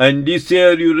 and this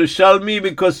here Yerushalmi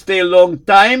because stay a long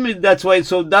time, that's why it's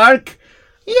so dark?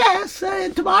 Yes,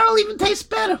 tomorrow will even taste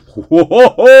better.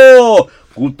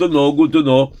 Good to know.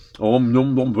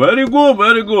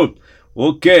 Very good.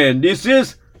 Okay, and this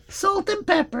is? Salt and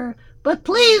pepper. But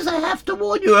please, I have to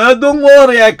warn you. Don't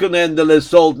worry, I can handle the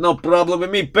salt. No problem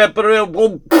with me. Pepper. Hey,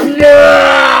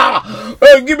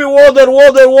 give me water.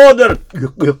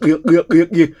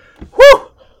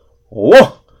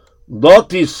 Oh,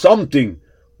 that is something.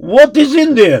 What is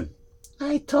in there?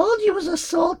 I told you it was a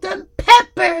salt and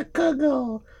pepper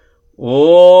kugel.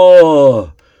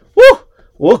 Oh.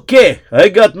 Okay, I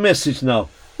got message now.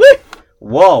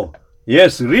 Wow.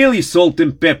 Yes, really salt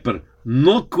and pepper.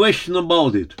 No question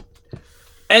about it.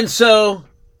 And so,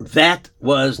 that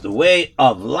was the way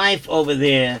of life over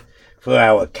there for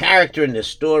our character in the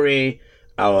story,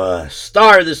 our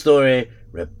star of the story,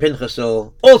 Reb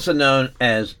Pinchasel, also known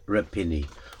as Reb Pinny,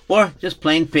 or just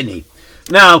plain Pinny.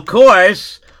 Now, of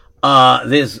course,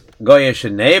 this Goyish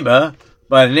neighbor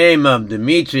by the name of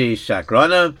Dmitri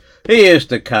Shakronov, he used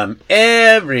to come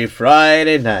every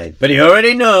Friday night, but he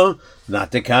already knew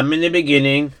not to come in the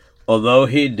beginning, although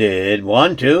he did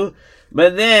want to,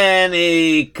 but then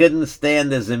he couldn't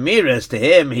stand the Zemiris. To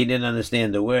him, he didn't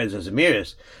understand the words of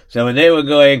Zemiris. So when they were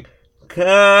going,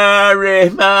 Kare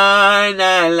Alam,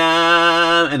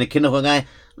 and the kinder were going,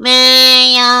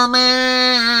 Maya,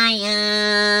 Maya,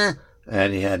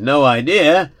 and he had no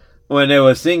idea when they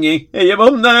were singing, they had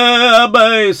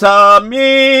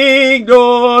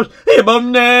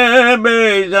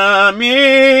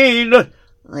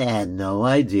no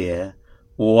idea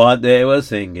what they were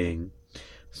singing.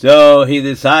 So he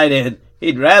decided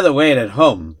he'd rather wait at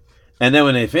home, and then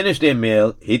when they finished their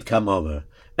meal, he'd come over.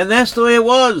 And that's the way it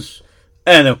was.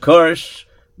 And of course,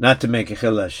 not to make a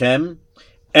chil Hashem,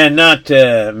 and not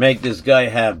to make this guy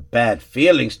have bad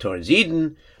feelings towards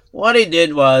Eden, what he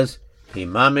did was, he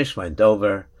mamish went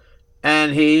over,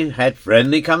 and he had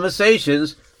friendly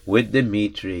conversations with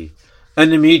Dimitri.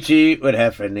 And Dimitri would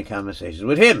have friendly conversations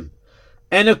with him.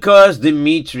 And of course,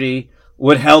 Dimitri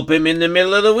would help him in the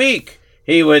middle of the week.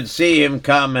 He would see him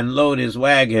come and load his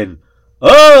wagon.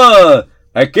 Oh,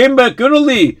 I came back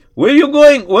early. Where you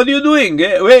going? What are you doing?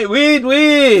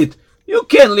 Wait. You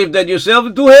can't lift that yourself.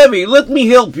 It's too heavy. Let me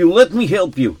help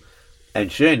you.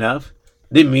 And sure enough,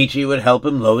 Dimitri would help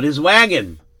him load his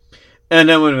wagon. And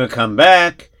then when we would come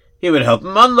back, he would help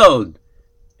him unload.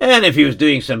 And if he was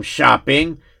doing some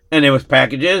shopping and there was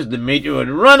packages, Dimitri would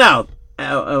run out.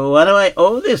 What do I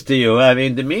owe this to you? I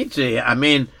mean, Dimitri, I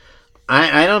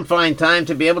don't find time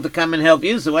to be able to come and help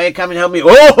you, so why you come and help me?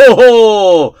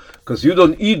 Oh, because you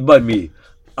don't eat by me.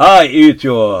 I eat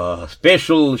your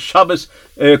special Shabbos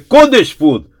Kodesh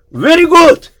food. Very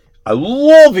good. I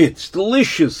love it. It's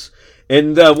delicious.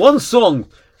 And one song,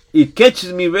 it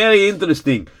catches me very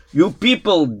interesting. You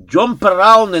people jump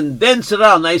around and dance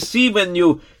around. I see when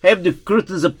you have the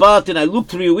curtains apart and I look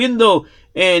through your window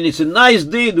and it's a nice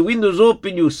day, the window's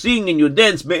open, you sing and you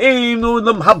dance. Me'ein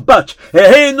olam habach,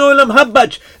 me'ein olam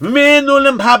habach, me'ein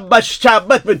olam habach,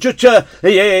 Shabbat v'chucha,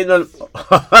 me'ein olam...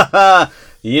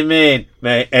 You mean,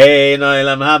 me'ein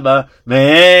olam haba,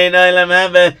 me'ein olam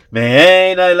haba,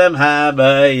 me'ein olam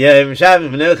haba, yom shabbat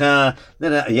v'nucha.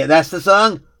 Yeah, that's the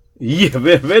song? Yeah,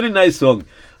 very nice song.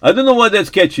 I don't know why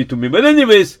that's catchy to me, but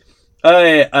anyways,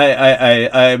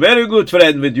 I very good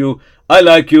friend with you. I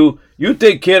like you. You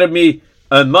take care of me.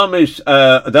 And mamish,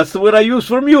 that's the word I use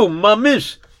from you,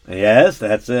 mamish. Yes,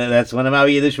 that's one of our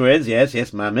Yiddish words. Yes,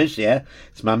 mamish. Yeah,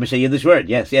 it's mamish a Yiddish word.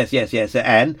 Yes.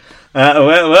 And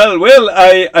well,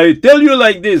 I tell you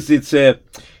like this. It's a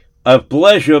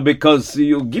pleasure because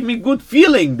you give me good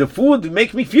feeling. The food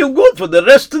make me feel good for the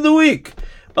rest of the week.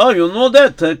 Oh, you know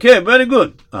that? Okay, very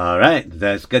good. All right,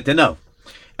 that's good to know.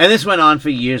 And this went on for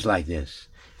years like this.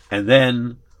 And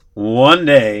then one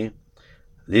day,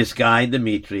 this guy,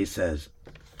 Dimitri, says,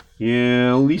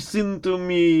 yeah, listen to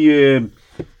me.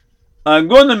 I'm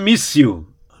going to miss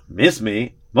you. Miss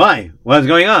me? Why? What's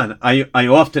going on? Are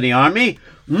you off to the army?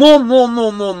 No.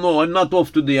 I'm not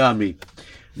off to the army.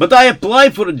 But I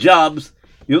apply for jobs.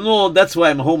 You know, that's why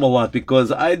I'm home a lot,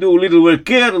 because I do a little work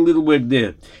here, a little work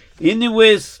there.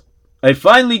 Anyways, I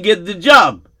finally get the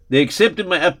job. They accepted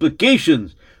my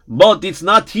applications, but it's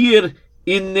not here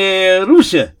in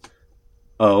Russia.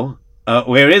 Oh,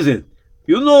 where is it?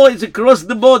 You know, it's across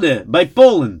the border by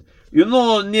Poland. You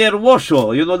know, near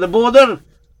Warsaw. You know the border?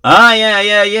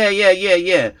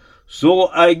 Yeah. So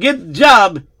I get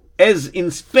job as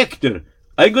inspector.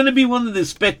 I'm gonna be one of the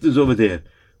inspectors over there.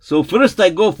 So first I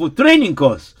go for training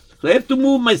course. So I have to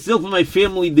move myself and my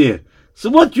family there. So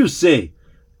what you say?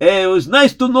 It was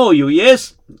nice to know you,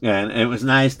 yes? And it was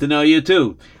nice to know you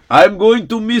too. I'm going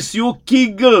to miss your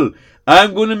kigel.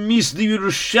 I'm going to miss the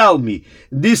Yerushalmi,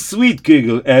 the sweet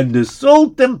kigel, and the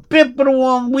salt and pepper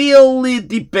one, well, it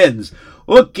depends.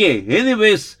 Okay,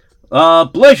 anyways,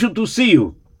 pleasure to see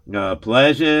you.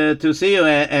 Pleasure to see you,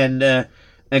 and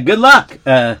good luck.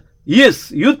 Yes,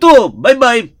 you too.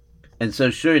 Bye-bye. And so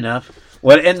sure enough,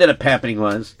 what ended up happening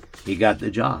was he got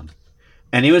the job.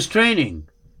 And he was training.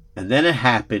 And then it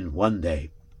happened one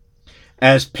day.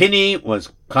 As Penny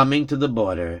was coming to the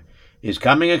border, he's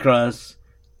coming across,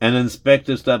 and the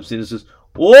inspector stops in and says,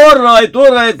 all right,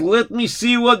 let me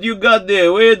see what you got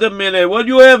there. Wait a minute, what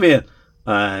do you have here?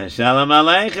 Shalom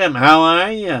Aleichem, how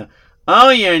are you?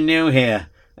 Oh, you're new here,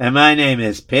 and my name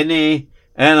is Penny,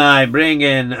 and I bring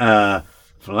in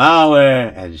flour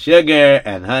and sugar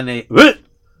and honey. What?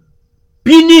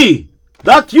 Penny,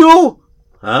 that you?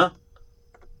 Huh?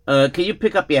 Can you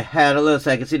pick up your hat a little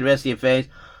so I can see the rest of your face?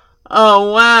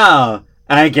 Oh, wow.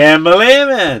 I can't believe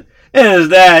it. Is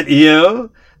that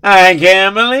you? I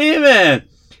can't believe it.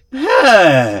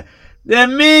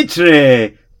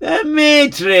 Dimitri,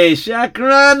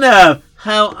 Shakranov,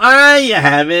 how are you?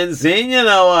 Haven't seen you in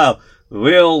a while.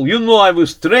 Well, you know I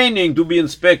was training to be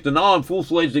inspector. Now I'm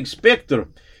full-fledged inspector.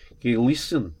 Okay,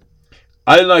 listen.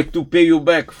 I like to pay you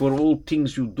back for all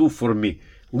things you do for me.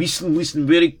 Listen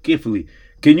very carefully.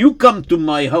 Can you come to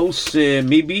my house,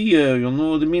 maybe, you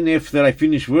know what I mean, after I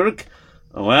finish work?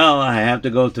 Well, I have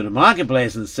to go to the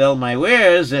marketplace and sell my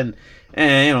wares, and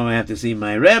you know, I have to see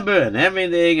my Rebbe and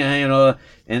everything, you know,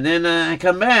 and then I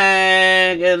come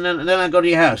back, and then I go to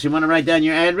your house. You want to write down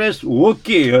your address?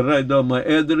 Okay, I write down my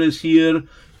address here.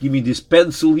 Give me this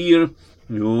pencil here.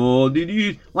 Oh, did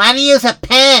you? Why do you use a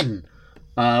pen?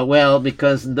 Well,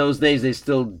 because in those days they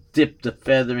still dipped the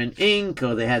feather in ink,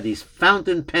 or they had these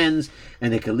fountain pens,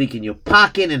 and they could leak in your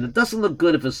pocket, and it doesn't look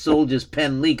good if a soldier's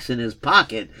pen leaks in his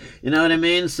pocket. You know what I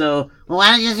mean? So, well,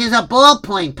 why don't you just use a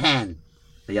ballpoint pen?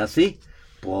 You see?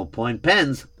 Ballpoint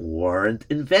pens weren't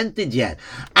invented yet.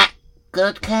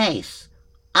 Good case.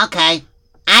 Okay,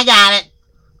 I got it.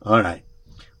 All right.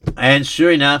 And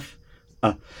sure enough,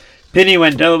 Pinny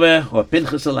went over, or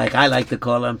Pinchasel, like I like to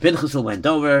call him. Pinchasel went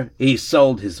over. He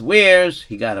sold his wares.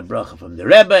 He got a bracha from the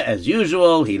Rebbe, as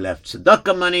usual. He left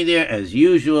tzedakah money there, as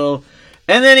usual.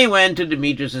 And then he went to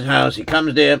Demetrius' house. He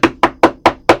comes there.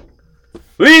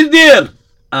 Who is there?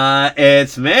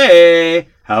 It's me.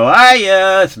 How are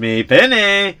you? It's me,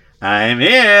 Penny. I'm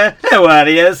here. What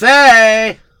do you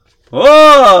say?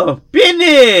 Oh,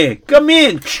 Penny, come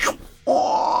in.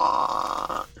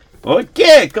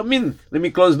 Okay, come in. Let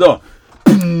me close the door.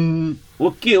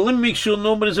 Okay, let me make sure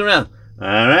nobody's around.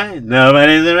 All right,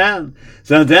 nobody's around.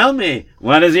 So tell me,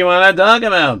 what does he want to talk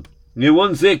about? In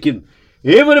 1 second.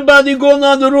 Everybody go in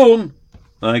the room.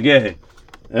 Okay,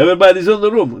 everybody's in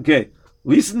the room. Okay,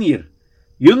 listen here.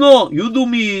 You know, you do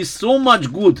me so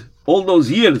much good all those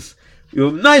years. You're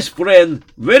a nice friend,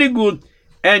 very good,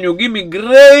 and you give me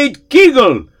great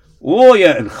kiggle. Oh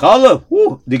yeah, and challah,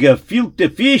 oh, they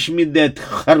gefilte fish with that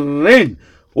charen.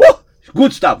 Oh,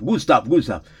 good stuff, good stuff, good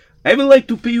stuff. I would like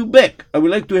to pay you back. I would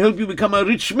like to help you become a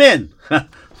rich man.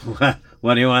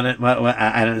 What do you want to,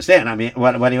 I don't understand. I mean,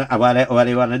 what do you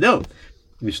want to do?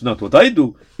 It's not what I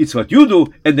do, it's what you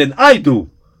do, and then I do.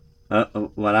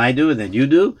 What I do, and then you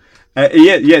do?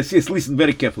 Yes, listen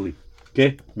very carefully.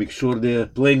 Okay, make sure they're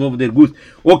playing over there good.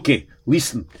 Okay,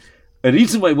 listen. A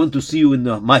reason why I want to see you in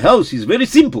my house is very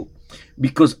simple.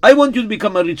 Because I want you to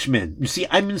become a rich man. You see,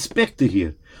 I'm inspector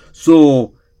here.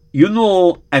 So, you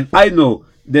know, and I know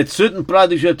that certain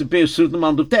products you have to pay a certain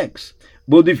amount of tax.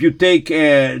 But if you take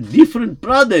different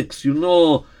products, you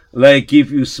know, like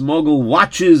if you smuggle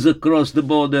watches across the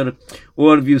border,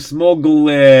 or if you smuggle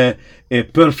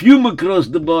perfume across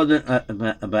the border,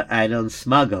 but I don't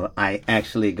smuggle. I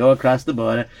actually go across the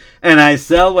border and I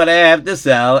sell what I have to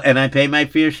sell and I pay my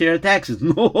fair share of taxes.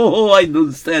 No, I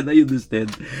understand.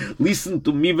 Listen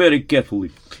to me very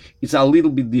carefully. It's a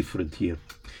little bit different here.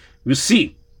 You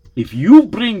see, if you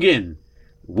bring in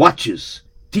watches,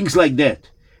 things like that,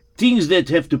 things that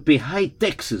have to pay high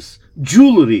taxes,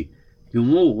 jewelry, you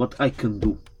know what I can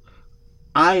do?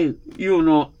 I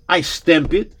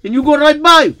stamp it and you go right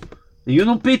by. And you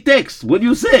don't pay tax. What do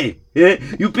you say?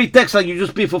 You pay tax like you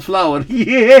just pay for flour.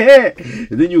 Yeah.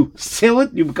 And then you sell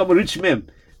it, you become a rich man.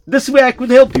 This way I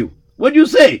could help you. What do you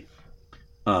say?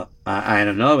 I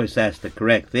don't know if that's the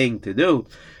correct thing to do.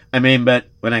 I mean, but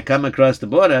when I come across the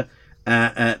border,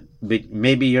 but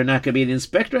maybe you're not going to be an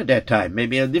inspector at that time.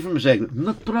 Maybe a different perspective.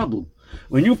 Not problem.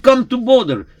 When you come to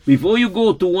border, before you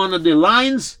go to one of the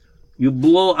lines, you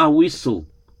blow a whistle.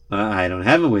 I don't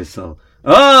have a whistle.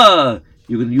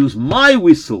 You can use my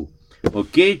whistle.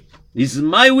 Okay? This is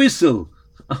my whistle.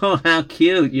 Oh, how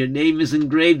cute. Your name is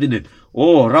engraved in it.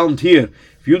 Oh, around here,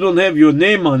 if you don't have your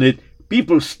name on it,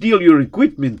 people steal your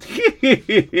equipment.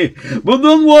 But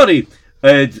don't worry.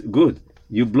 It's good.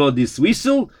 You blow this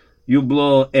whistle. You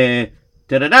blow a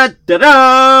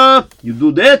ta-da-da-ta-da. You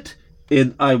do that.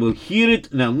 And I will hear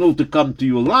it, and I'll know to come to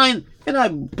your line, and I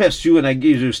pass you, and I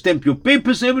give you, stamp your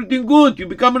papers, everything good. You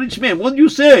become a rich man. What do you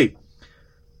say?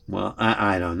 Well,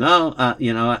 I don't know.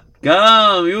 You know what?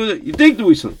 Come, you take the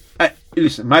whistle.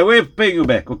 Listen, my way of paying you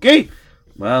back, okay?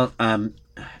 Well, all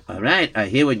right. I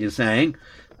hear what you're saying.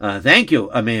 Thank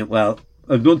you. I mean, well,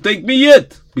 don't thank me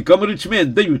yet. Become a rich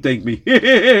man, then you thank me.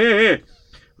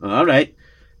 All right.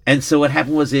 And so what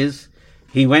happened was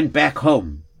he went back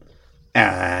home.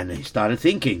 And he started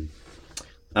thinking,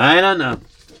 I don't know.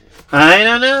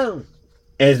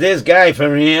 Is this guy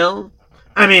for real?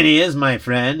 I mean, he is my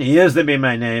friend. He used to be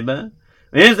my neighbor.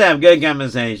 We used to have good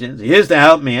conversations. He used to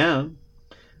help me out.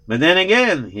 But then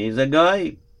again, he's a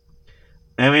guy.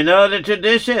 And we know the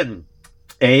tradition.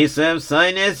 Esav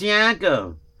Sinus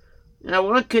Yaakov. Now,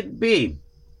 what could it be?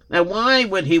 Now, why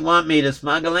would he want me to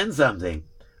smuggle in something?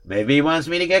 Maybe he wants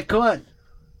me to get caught.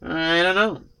 I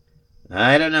don't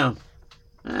know.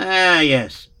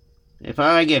 Yes. If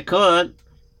I get caught,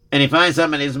 and he finds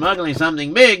somebody smuggling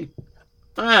something big,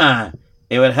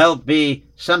 it would help be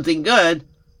something good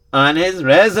on his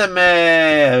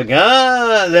resume. Of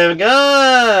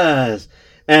course.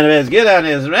 And if it's good on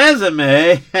his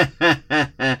resume,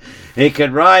 he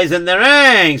could rise in the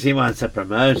ranks. He wants a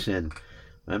promotion.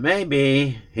 But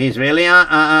maybe he's really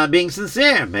being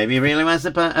sincere. Maybe he really wants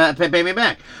to pay me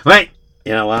back. Wait,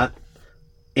 you know what?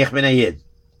 Ich bin a Yid.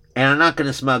 And I'm not going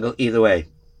to smuggle either way.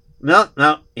 No.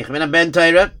 Ich bin a Ben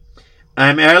Torah.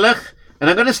 I'm ehrlich, and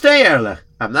I'm going to stay ehrlich.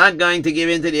 I'm not going to give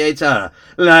in to the Eitzara.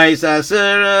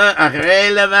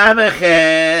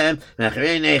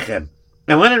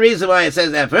 And one of the reasons why it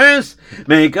says that first,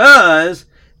 because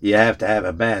you have to have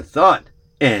a bad thought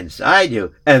inside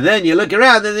you, and then you look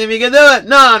around and see if you can do it.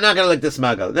 No, I'm not going to look to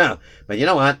smuggle. No. But you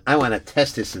know what? I want to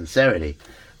test his sincerity.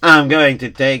 I'm going to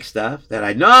take stuff that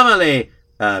I normally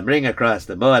bring across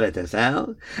the border to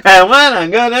sell. And what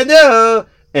I'm gonna do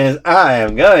is I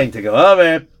am going to go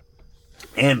over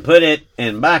and put it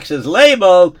in boxes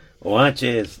labeled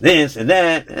watches, this and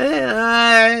that.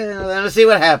 Let me see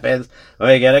what happens when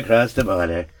we get across the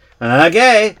border.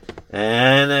 Okay,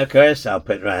 and of course I'll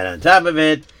put right on top of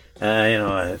it.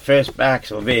 First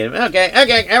box will be okay.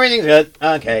 Everything's good.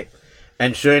 Okay,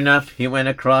 and sure enough, he went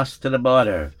across to the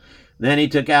border. Then he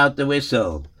took out the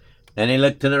whistle, and he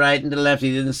looked to the right and to the left.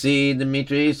 He didn't see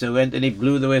Dmitri, so went and he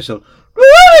blew the whistle.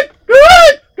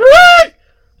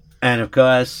 And of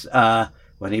course,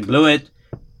 when he blew it,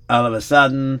 all of a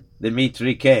sudden,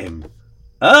 Dmitri came.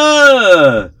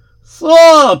 Oh,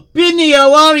 so, Pinny,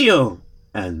 how are you?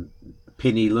 And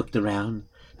Pinny looked around.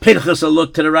 Pinchas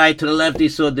looked to the right, to the left. He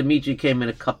saw Dmitri came and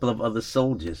a couple of other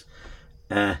soldiers.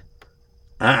 Hi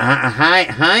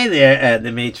there,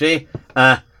 Dmitri.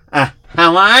 How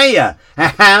are you?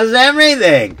 How's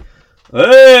everything?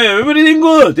 Hey, everything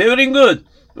good.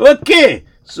 Okay,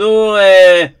 so,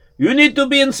 you need to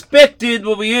be inspected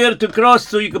over here to cross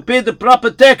so you can pay the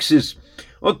proper taxes.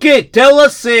 Okay, tell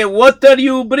us, what are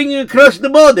you bringing across the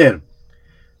border?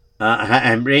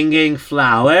 I'm bringing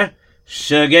flour,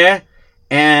 sugar,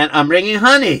 and I'm bringing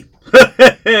honey.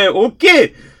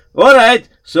 Okay, all right.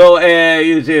 So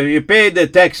you pay the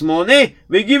tax money,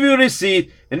 we give you a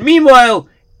receipt, and meanwhile,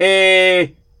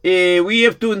 we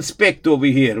have to inspect over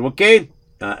here, okay?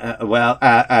 Don't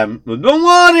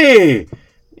worry.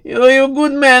 You're a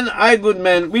good man, I good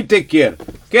man, we take care.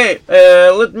 Okay,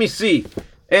 let me see.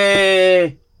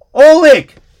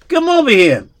 Oleg, come over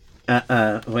here.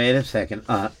 Wait a second.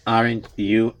 Aren't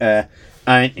you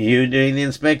doing the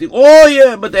inspecting? Oh,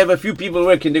 yeah, but I have a few people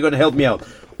working, they're going to help me out.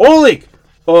 Oleg,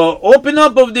 open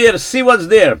up over there, see what's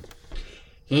there.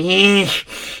 Yes,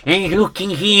 I'm looking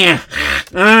here.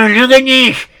 Look at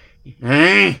this.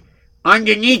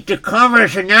 Underneath the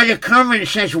covers, another cover that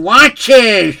says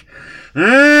watches.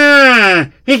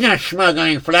 He's not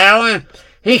smuggling flour.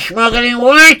 He's smuggling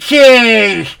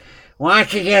watches.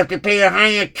 Watches you have to pay a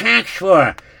higher tax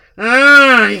for.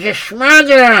 He's a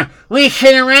smuggler. We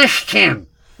should arrest him.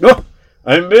 Oh,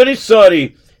 I'm very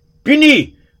sorry.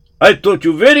 Pinny, I thought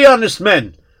you very honest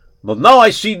man. But now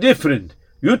I see different.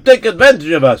 You take advantage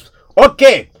of us.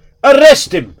 Okay,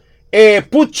 arrest him.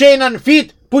 Put chain on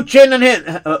feet, put chain on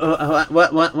head.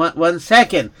 One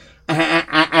second.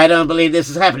 I don't believe this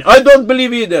is happening. I don't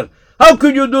believe either. How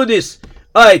could you do this?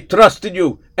 I trusted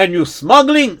you, and you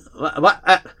smuggling?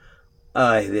 What?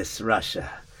 This Russia.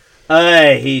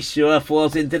 He sure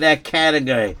falls into that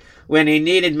category. When he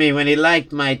needed me, when he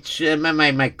liked my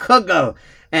kugel,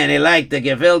 and he liked the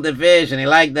gefilte fish, and he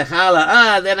liked the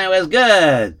challah, then I was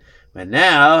good. But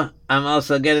now, I'm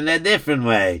also good in a different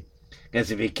way. Because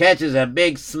if he catches a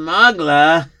big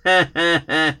smuggler,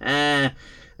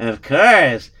 of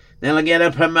course, then he'll get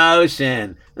a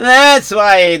promotion. That's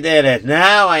why he did it.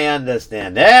 Now I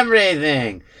understand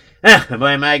everything. Boy,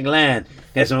 am I glad.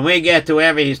 Because when we get to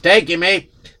wherever he's taking me,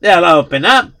 they'll open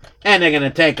up, and they're going to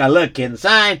take a look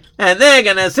inside, and they're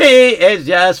going to see it's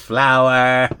just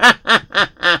flour,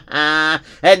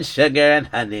 and sugar and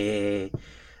honey.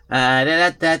 And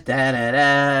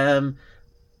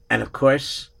of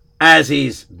course, as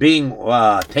he's being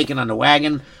taken on the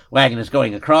wagon is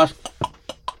going across.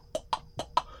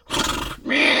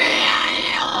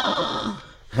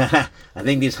 I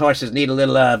think these horses need a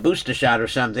little booster shot or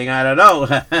something. I don't know.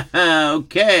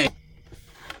 Okay.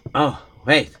 Oh,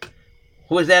 wait.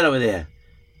 Who is that over there?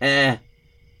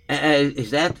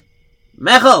 Is that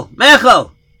Mechel?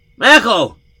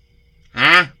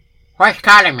 Huh? Who's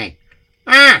calling me?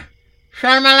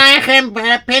 Shalom Aleichem,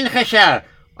 Pinchas.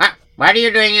 What are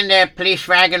you doing in the police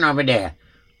wagon over there?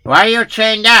 Why are you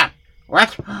chained up?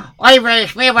 What?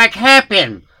 What's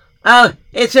happened? Oh,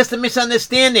 it's just a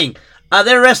misunderstanding.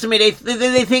 They're arresting me.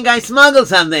 They think I smuggled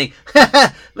something.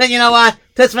 But you know what?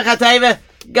 Tzmachatayva,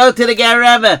 go to the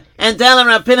Gareva and tell them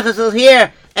Rav Pinchas is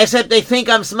here, except they think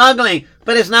I'm smuggling.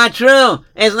 But it's not true.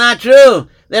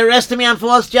 They're arresting me on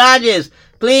false charges.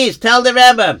 Please, tell the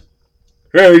Rebbe.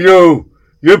 Hey,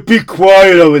 you be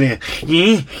quiet over there.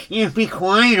 Yeah, be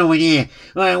quiet over there.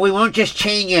 We won't just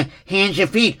chain your hands and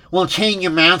feet. We'll chain your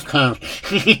mouth closed.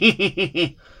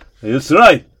 That's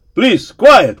right. Please,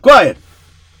 quiet.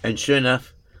 And sure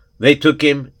enough, they took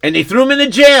him and they threw him in the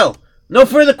jail. No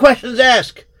further questions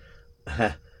asked.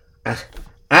 I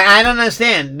don't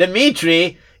understand.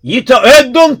 Dmitri, you talk...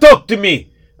 Hey, don't talk to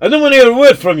me. I don't want to hear a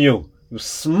word from you. You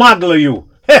smuggler, you.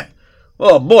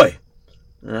 Oh, boy.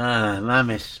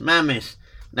 Mamish.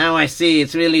 Now I see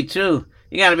it's really true.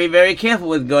 You gotta be very careful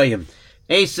with Goyim.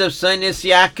 Esav Sonis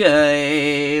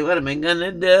Yaka, what am I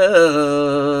gonna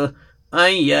do?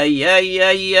 Ay, ay, ay,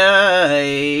 ay,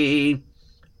 ay.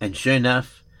 And sure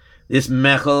enough, this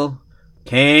Mechel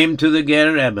came to the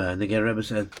Ger Rebbe, and the Ger Rebbe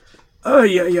said,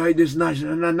 Ay, ay, ay, this is not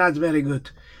very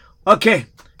good. Okay,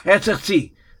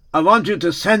 Herzogzi, I want you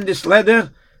to send this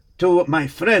letter to my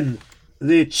friend,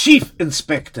 the chief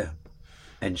inspector.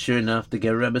 And sure enough, the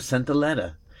Ger Rebbe sent a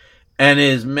letter. And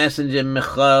his messenger,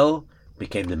 Michal,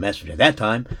 became the messenger at that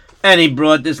time, and he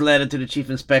brought this letter to the chief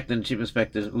inspector, and the chief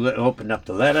inspector opened up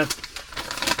the letter.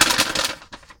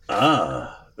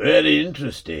 Ah, very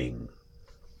interesting.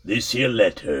 This here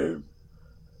letter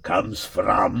comes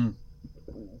from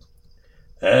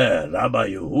Rabbi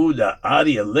Yehuda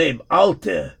Aryeh Leib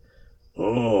Alter.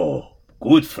 Oh,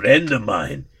 good friend of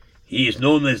mine. He is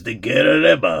known as the Ger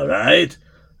Rebbe, right?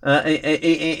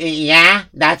 Yeah,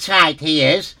 that's right, he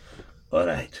is. All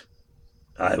right.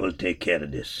 I will take care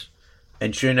of this.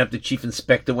 And sure enough, the chief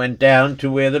inspector went down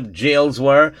to where the jails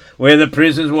were, where the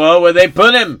prisons were, where they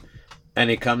put him. And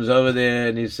he comes over there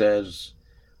and he says,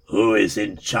 Who is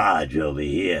in charge over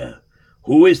here?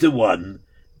 Who is the one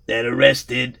that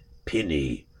arrested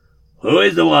Penny? Who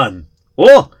is the one?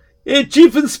 Oh,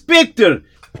 chief inspector.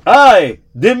 Aye,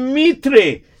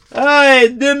 Dmitri.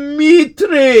 Aye,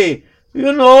 Dmitri.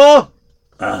 You know?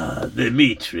 Ah,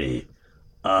 Dmitri.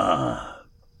 Ah,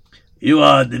 you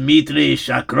are Dmitri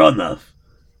Shakronov.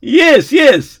 Yes,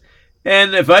 yes.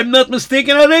 And if I'm not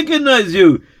mistaken, I recognize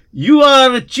you. You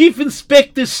are Chief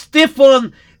Inspector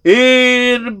Stefan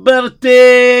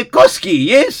Bartekoski,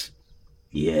 yes?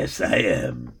 Yes, I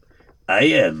am. I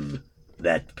am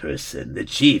that person, the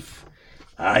chief.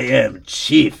 I am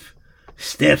Chief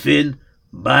Stefan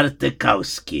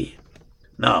Bartekowski.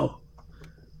 Now,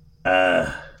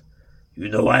 you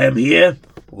know why I'm here?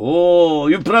 Oh,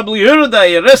 you probably heard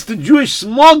I arrested Jewish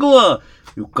smuggler.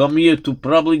 You come here to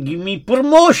probably give me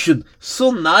promotion.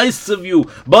 So nice of you.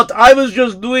 But I was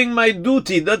just doing my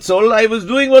duty. That's all. I was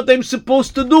doing what I'm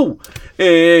supposed to do.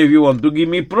 If you want to give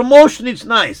me promotion, it's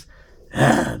nice.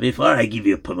 Before I give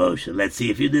you a promotion, let's see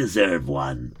if you deserve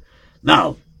one.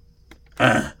 Now,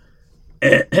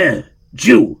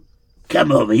 Jew,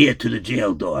 come over here to the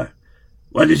jail door.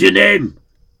 What is your name?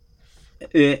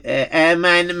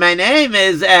 My name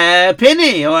is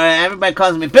Penny, or everybody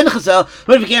calls me Pinchasel.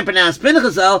 But if you can't pronounce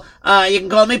Pinchasel, you can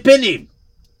call me Penny.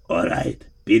 All right,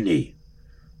 Penny.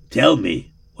 Tell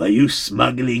me, were you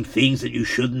smuggling things that you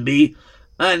shouldn't be?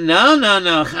 No.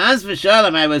 Chas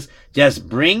v'shalom. I was just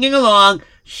bringing along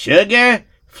sugar,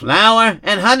 flour,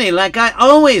 and honey like I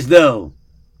always do.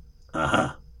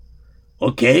 Uh-huh.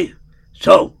 Okay.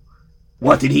 So,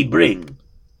 what did he bring?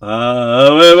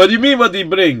 What do you mean what he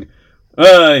bring?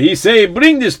 He say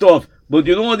bring this stuff, but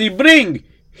you know what he bring?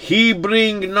 He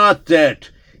bring not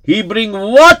that. He bring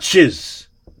watches.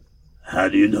 How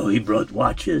do you know he brought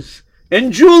watches?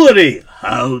 And jewelry.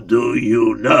 How do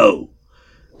you know?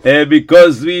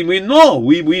 Because we know.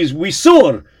 We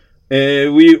saw.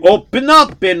 We open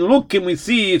up and look and we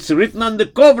see it's written on the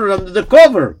cover, under the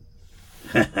cover.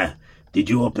 Did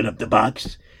you open up the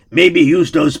box? Maybe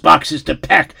use those boxes to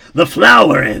pack the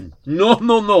flour in.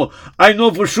 No. I know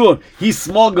for sure. He's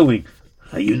smuggling.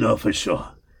 You know for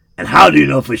sure. And how do you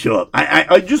know for sure?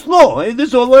 I just know. This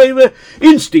is all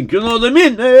instinct. You know what I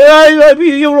mean? I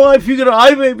figure.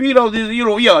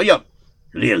 Yeah.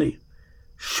 Really?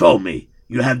 Show me.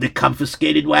 You have the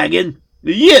confiscated wagon?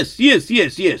 Yes.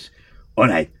 All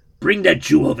right. Bring that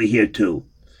Jew over here too.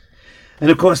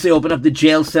 And of course they open up the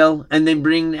jail cell and they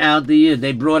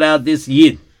brought out this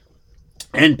Yid.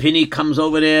 And Penny comes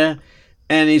over there,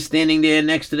 and he's standing there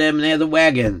next to them, and they have the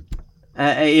wagon.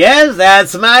 Yes,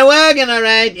 that's my wagon, all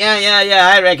right.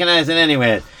 Yeah, I recognize it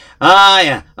anyway.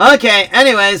 Yeah. Okay,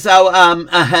 anyway, so,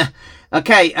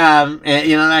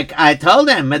 like I told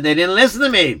them, but they didn't listen to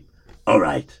me. All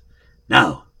right.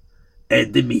 Now,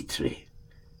 Dmitri,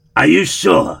 are you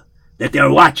sure that there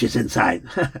are watches inside?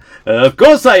 Of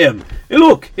course I am. Hey,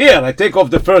 look, here, I take off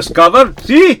the first cover,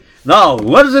 see? Now,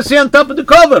 what does it say on top of the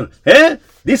cover?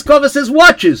 This cover says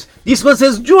watches. This one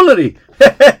says jewelry.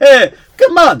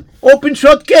 Come on, open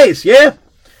shut case, yeah?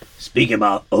 Speaking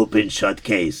about open shut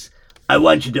case, I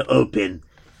want you to open,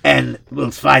 and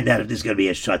we'll find out if this is going to be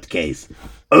a shut case.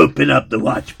 Open up the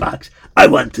watch box. I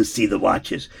want to see the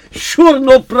watches. Sure,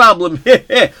 no problem.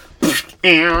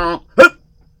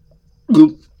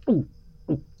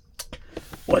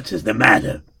 What is the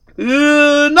matter?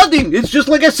 Nothing. It's just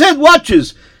like I said,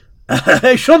 watches.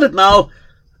 I shut it now.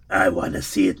 I want to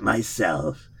see it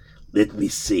myself. Let me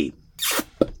see.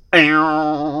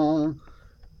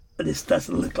 This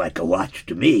doesn't look like a watch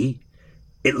to me.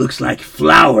 It looks like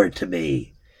flour to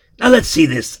me. Now let's see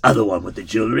this other one with the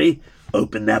jewelry.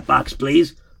 Open that box,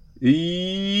 please.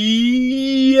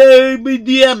 Yeah, but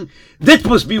that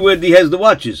must be where he has the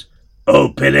watches.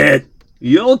 Open it.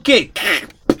 You okay?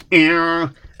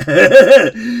 There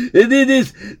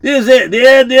is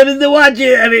the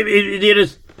watches. I mean,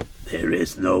 there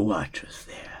is no watches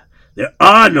there. There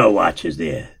are no watches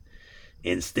there.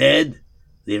 Instead,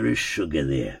 there is sugar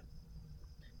there.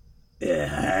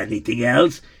 Anything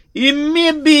else?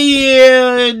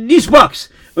 Maybe this box.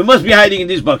 We must be hiding in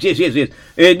this box. Yes.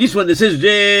 This one that says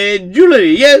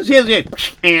jewelry. Yes. Yeah,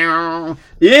 here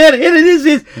it is.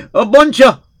 It's a bunch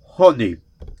of honey.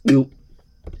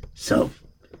 So,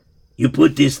 you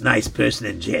put this nice person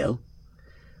in jail,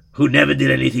 who never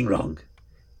did anything wrong.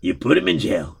 You put him in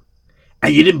jail,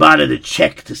 and you didn't bother to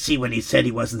check to see when he said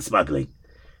he wasn't smuggling.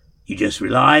 You just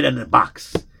relied on the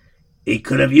box. He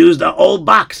could have used the old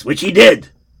box, which he did.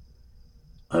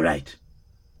 All right.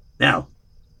 Now,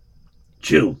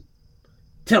 Jew,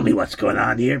 tell me what's going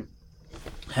on here.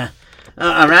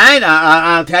 All right,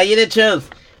 I'll tell you the truth.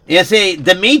 You see,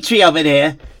 Dmitri over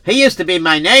there, he used to be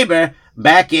my neighbor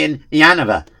back in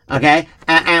Yanova, okay?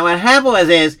 And what happened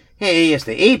was he used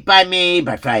to eat by me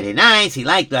by Friday nights. He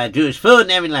liked Jewish food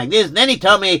and everything like this. And then he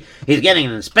told me he's getting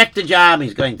an inspector job.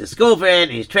 He's going to school for it.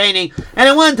 And he's training. And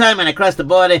at one time when I crossed the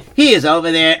border, he is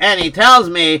over there and he tells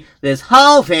me this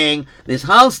whole thing, this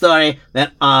whole story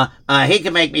that he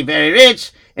can make me very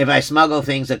rich if I smuggle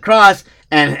things across,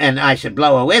 and I should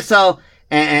blow a whistle,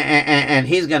 and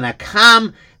he's going to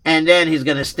come, and then he's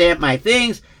going to stamp my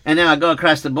things, and then I'll go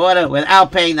across the border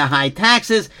without paying the high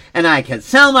taxes, and I can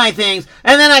sell my things,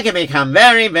 and then I can become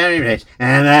very, very rich.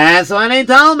 And that's what he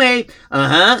told me.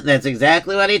 That's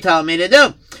exactly what he told me to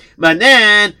do. But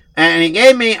then, and he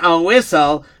gave me a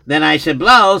whistle that I should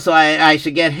blow, so I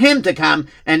should get him to come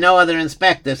and no other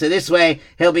inspector. So this way,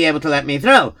 he'll be able to let me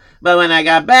through. But when I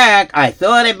got back, I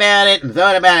thought about it.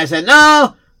 I said,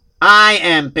 no, I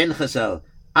am Pinchasel.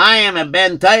 I am a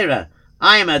Ben Torah.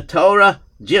 I am a Torah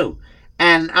Jew.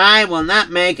 And I will not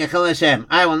make a Chil Hashem.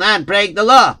 I will not break the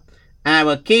law. I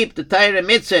will keep the Torah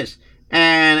mitzvahs.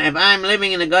 And if I'm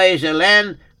living in a Goyish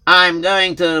land, I'm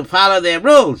going to follow their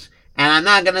rules. And I'm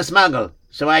not going to smuggle.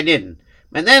 So I didn't.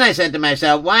 But then I said to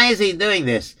myself, why is he doing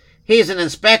this? He's an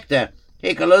inspector.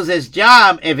 He could lose his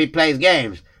job if he plays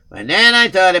games. But then I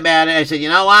thought about it. I said, you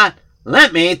know what?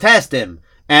 Let me test him.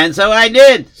 And so I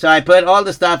did. So I put all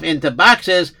the stuff into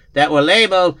boxes that were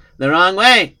labeled the wrong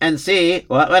way and see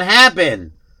what would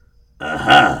happen.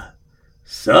 Aha.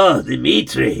 So,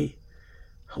 Dmitri,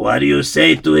 what do you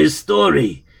say to his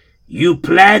story? You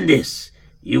planned this.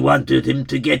 You wanted him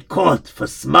to get caught for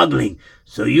smuggling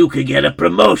so you could get a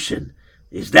promotion.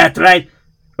 Is that right?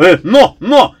 No.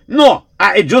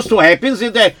 It just so happens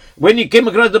that when he came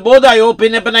across the border, I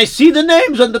opened up and I see the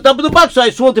names on the top of the box. So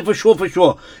I thought it for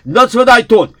sure. That's what I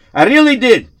thought. I really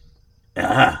did.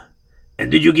 Aha. And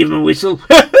did you give him a whistle?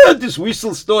 This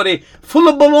whistle story, full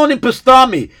of baloney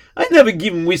pastami. I never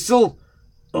give him whistle.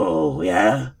 Oh,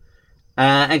 yeah?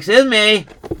 Excuse me,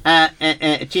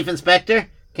 Chief Inspector.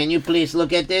 Can you please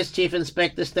look at this, Chief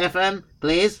Inspector Stefan,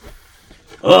 please?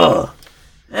 Oh,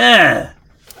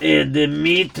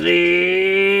 Dmitri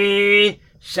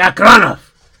Shakronov.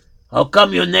 How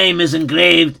come your name is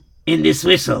engraved in this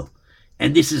whistle?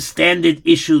 And this is standard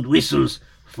issued whistles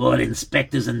for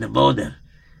inspectors in the border.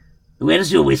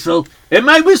 Where's your whistle? And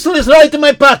my whistle is right in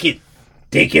my pocket.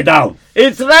 Take it out.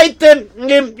 It's right.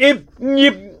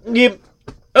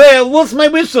 What's my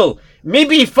whistle?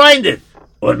 Maybe he find it.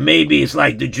 Or maybe it's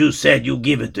like the Jew said, you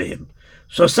give it to him.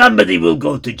 So somebody will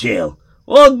go to jail.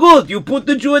 Oh, good. You put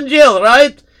the Jew in jail,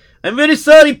 right? I'm very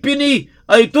sorry, Penny.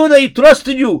 I thought I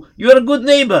trusted you. You're a good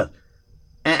neighbor.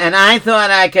 And I thought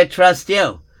I could trust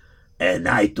you. And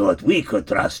I thought we could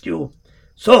trust you.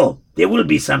 So, there will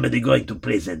be somebody going to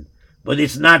prison. But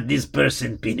it's not this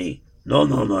person, Penny.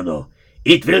 No.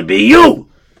 It will be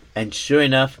you! And sure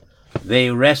enough, they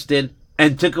arrested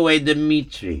and took away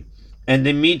Dmitri. And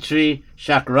Dmitri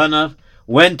Shakronov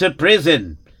went to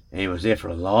prison. And he was there for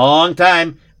a long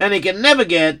time, and he can never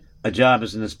get a job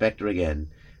as an inspector again.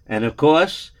 And of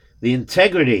course, the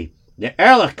integrity, the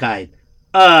ehrlichkeit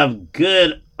of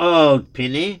good old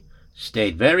Penny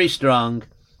stayed very strong,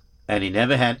 and he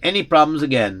never had any problems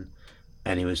again.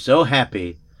 And he was so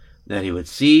happy that he would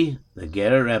see the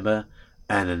Ger Rebbe,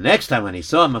 and the next time when he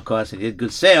saw him, of course, and he did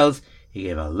good sales, he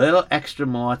gave a little extra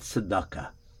more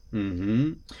tzedakah.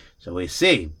 So we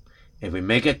see, if we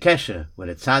make a kesher with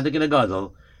a tzaddik and a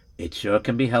gadol, it sure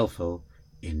can be helpful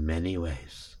in many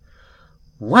ways.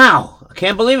 Wow! I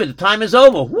can't believe it. The time is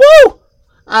over. Woo!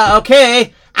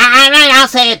 Okay. All right, I'll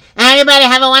say it. Everybody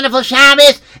have a wonderful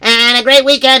Shabbos and a great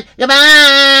weekend.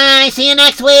 Goodbye. See you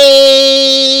next week.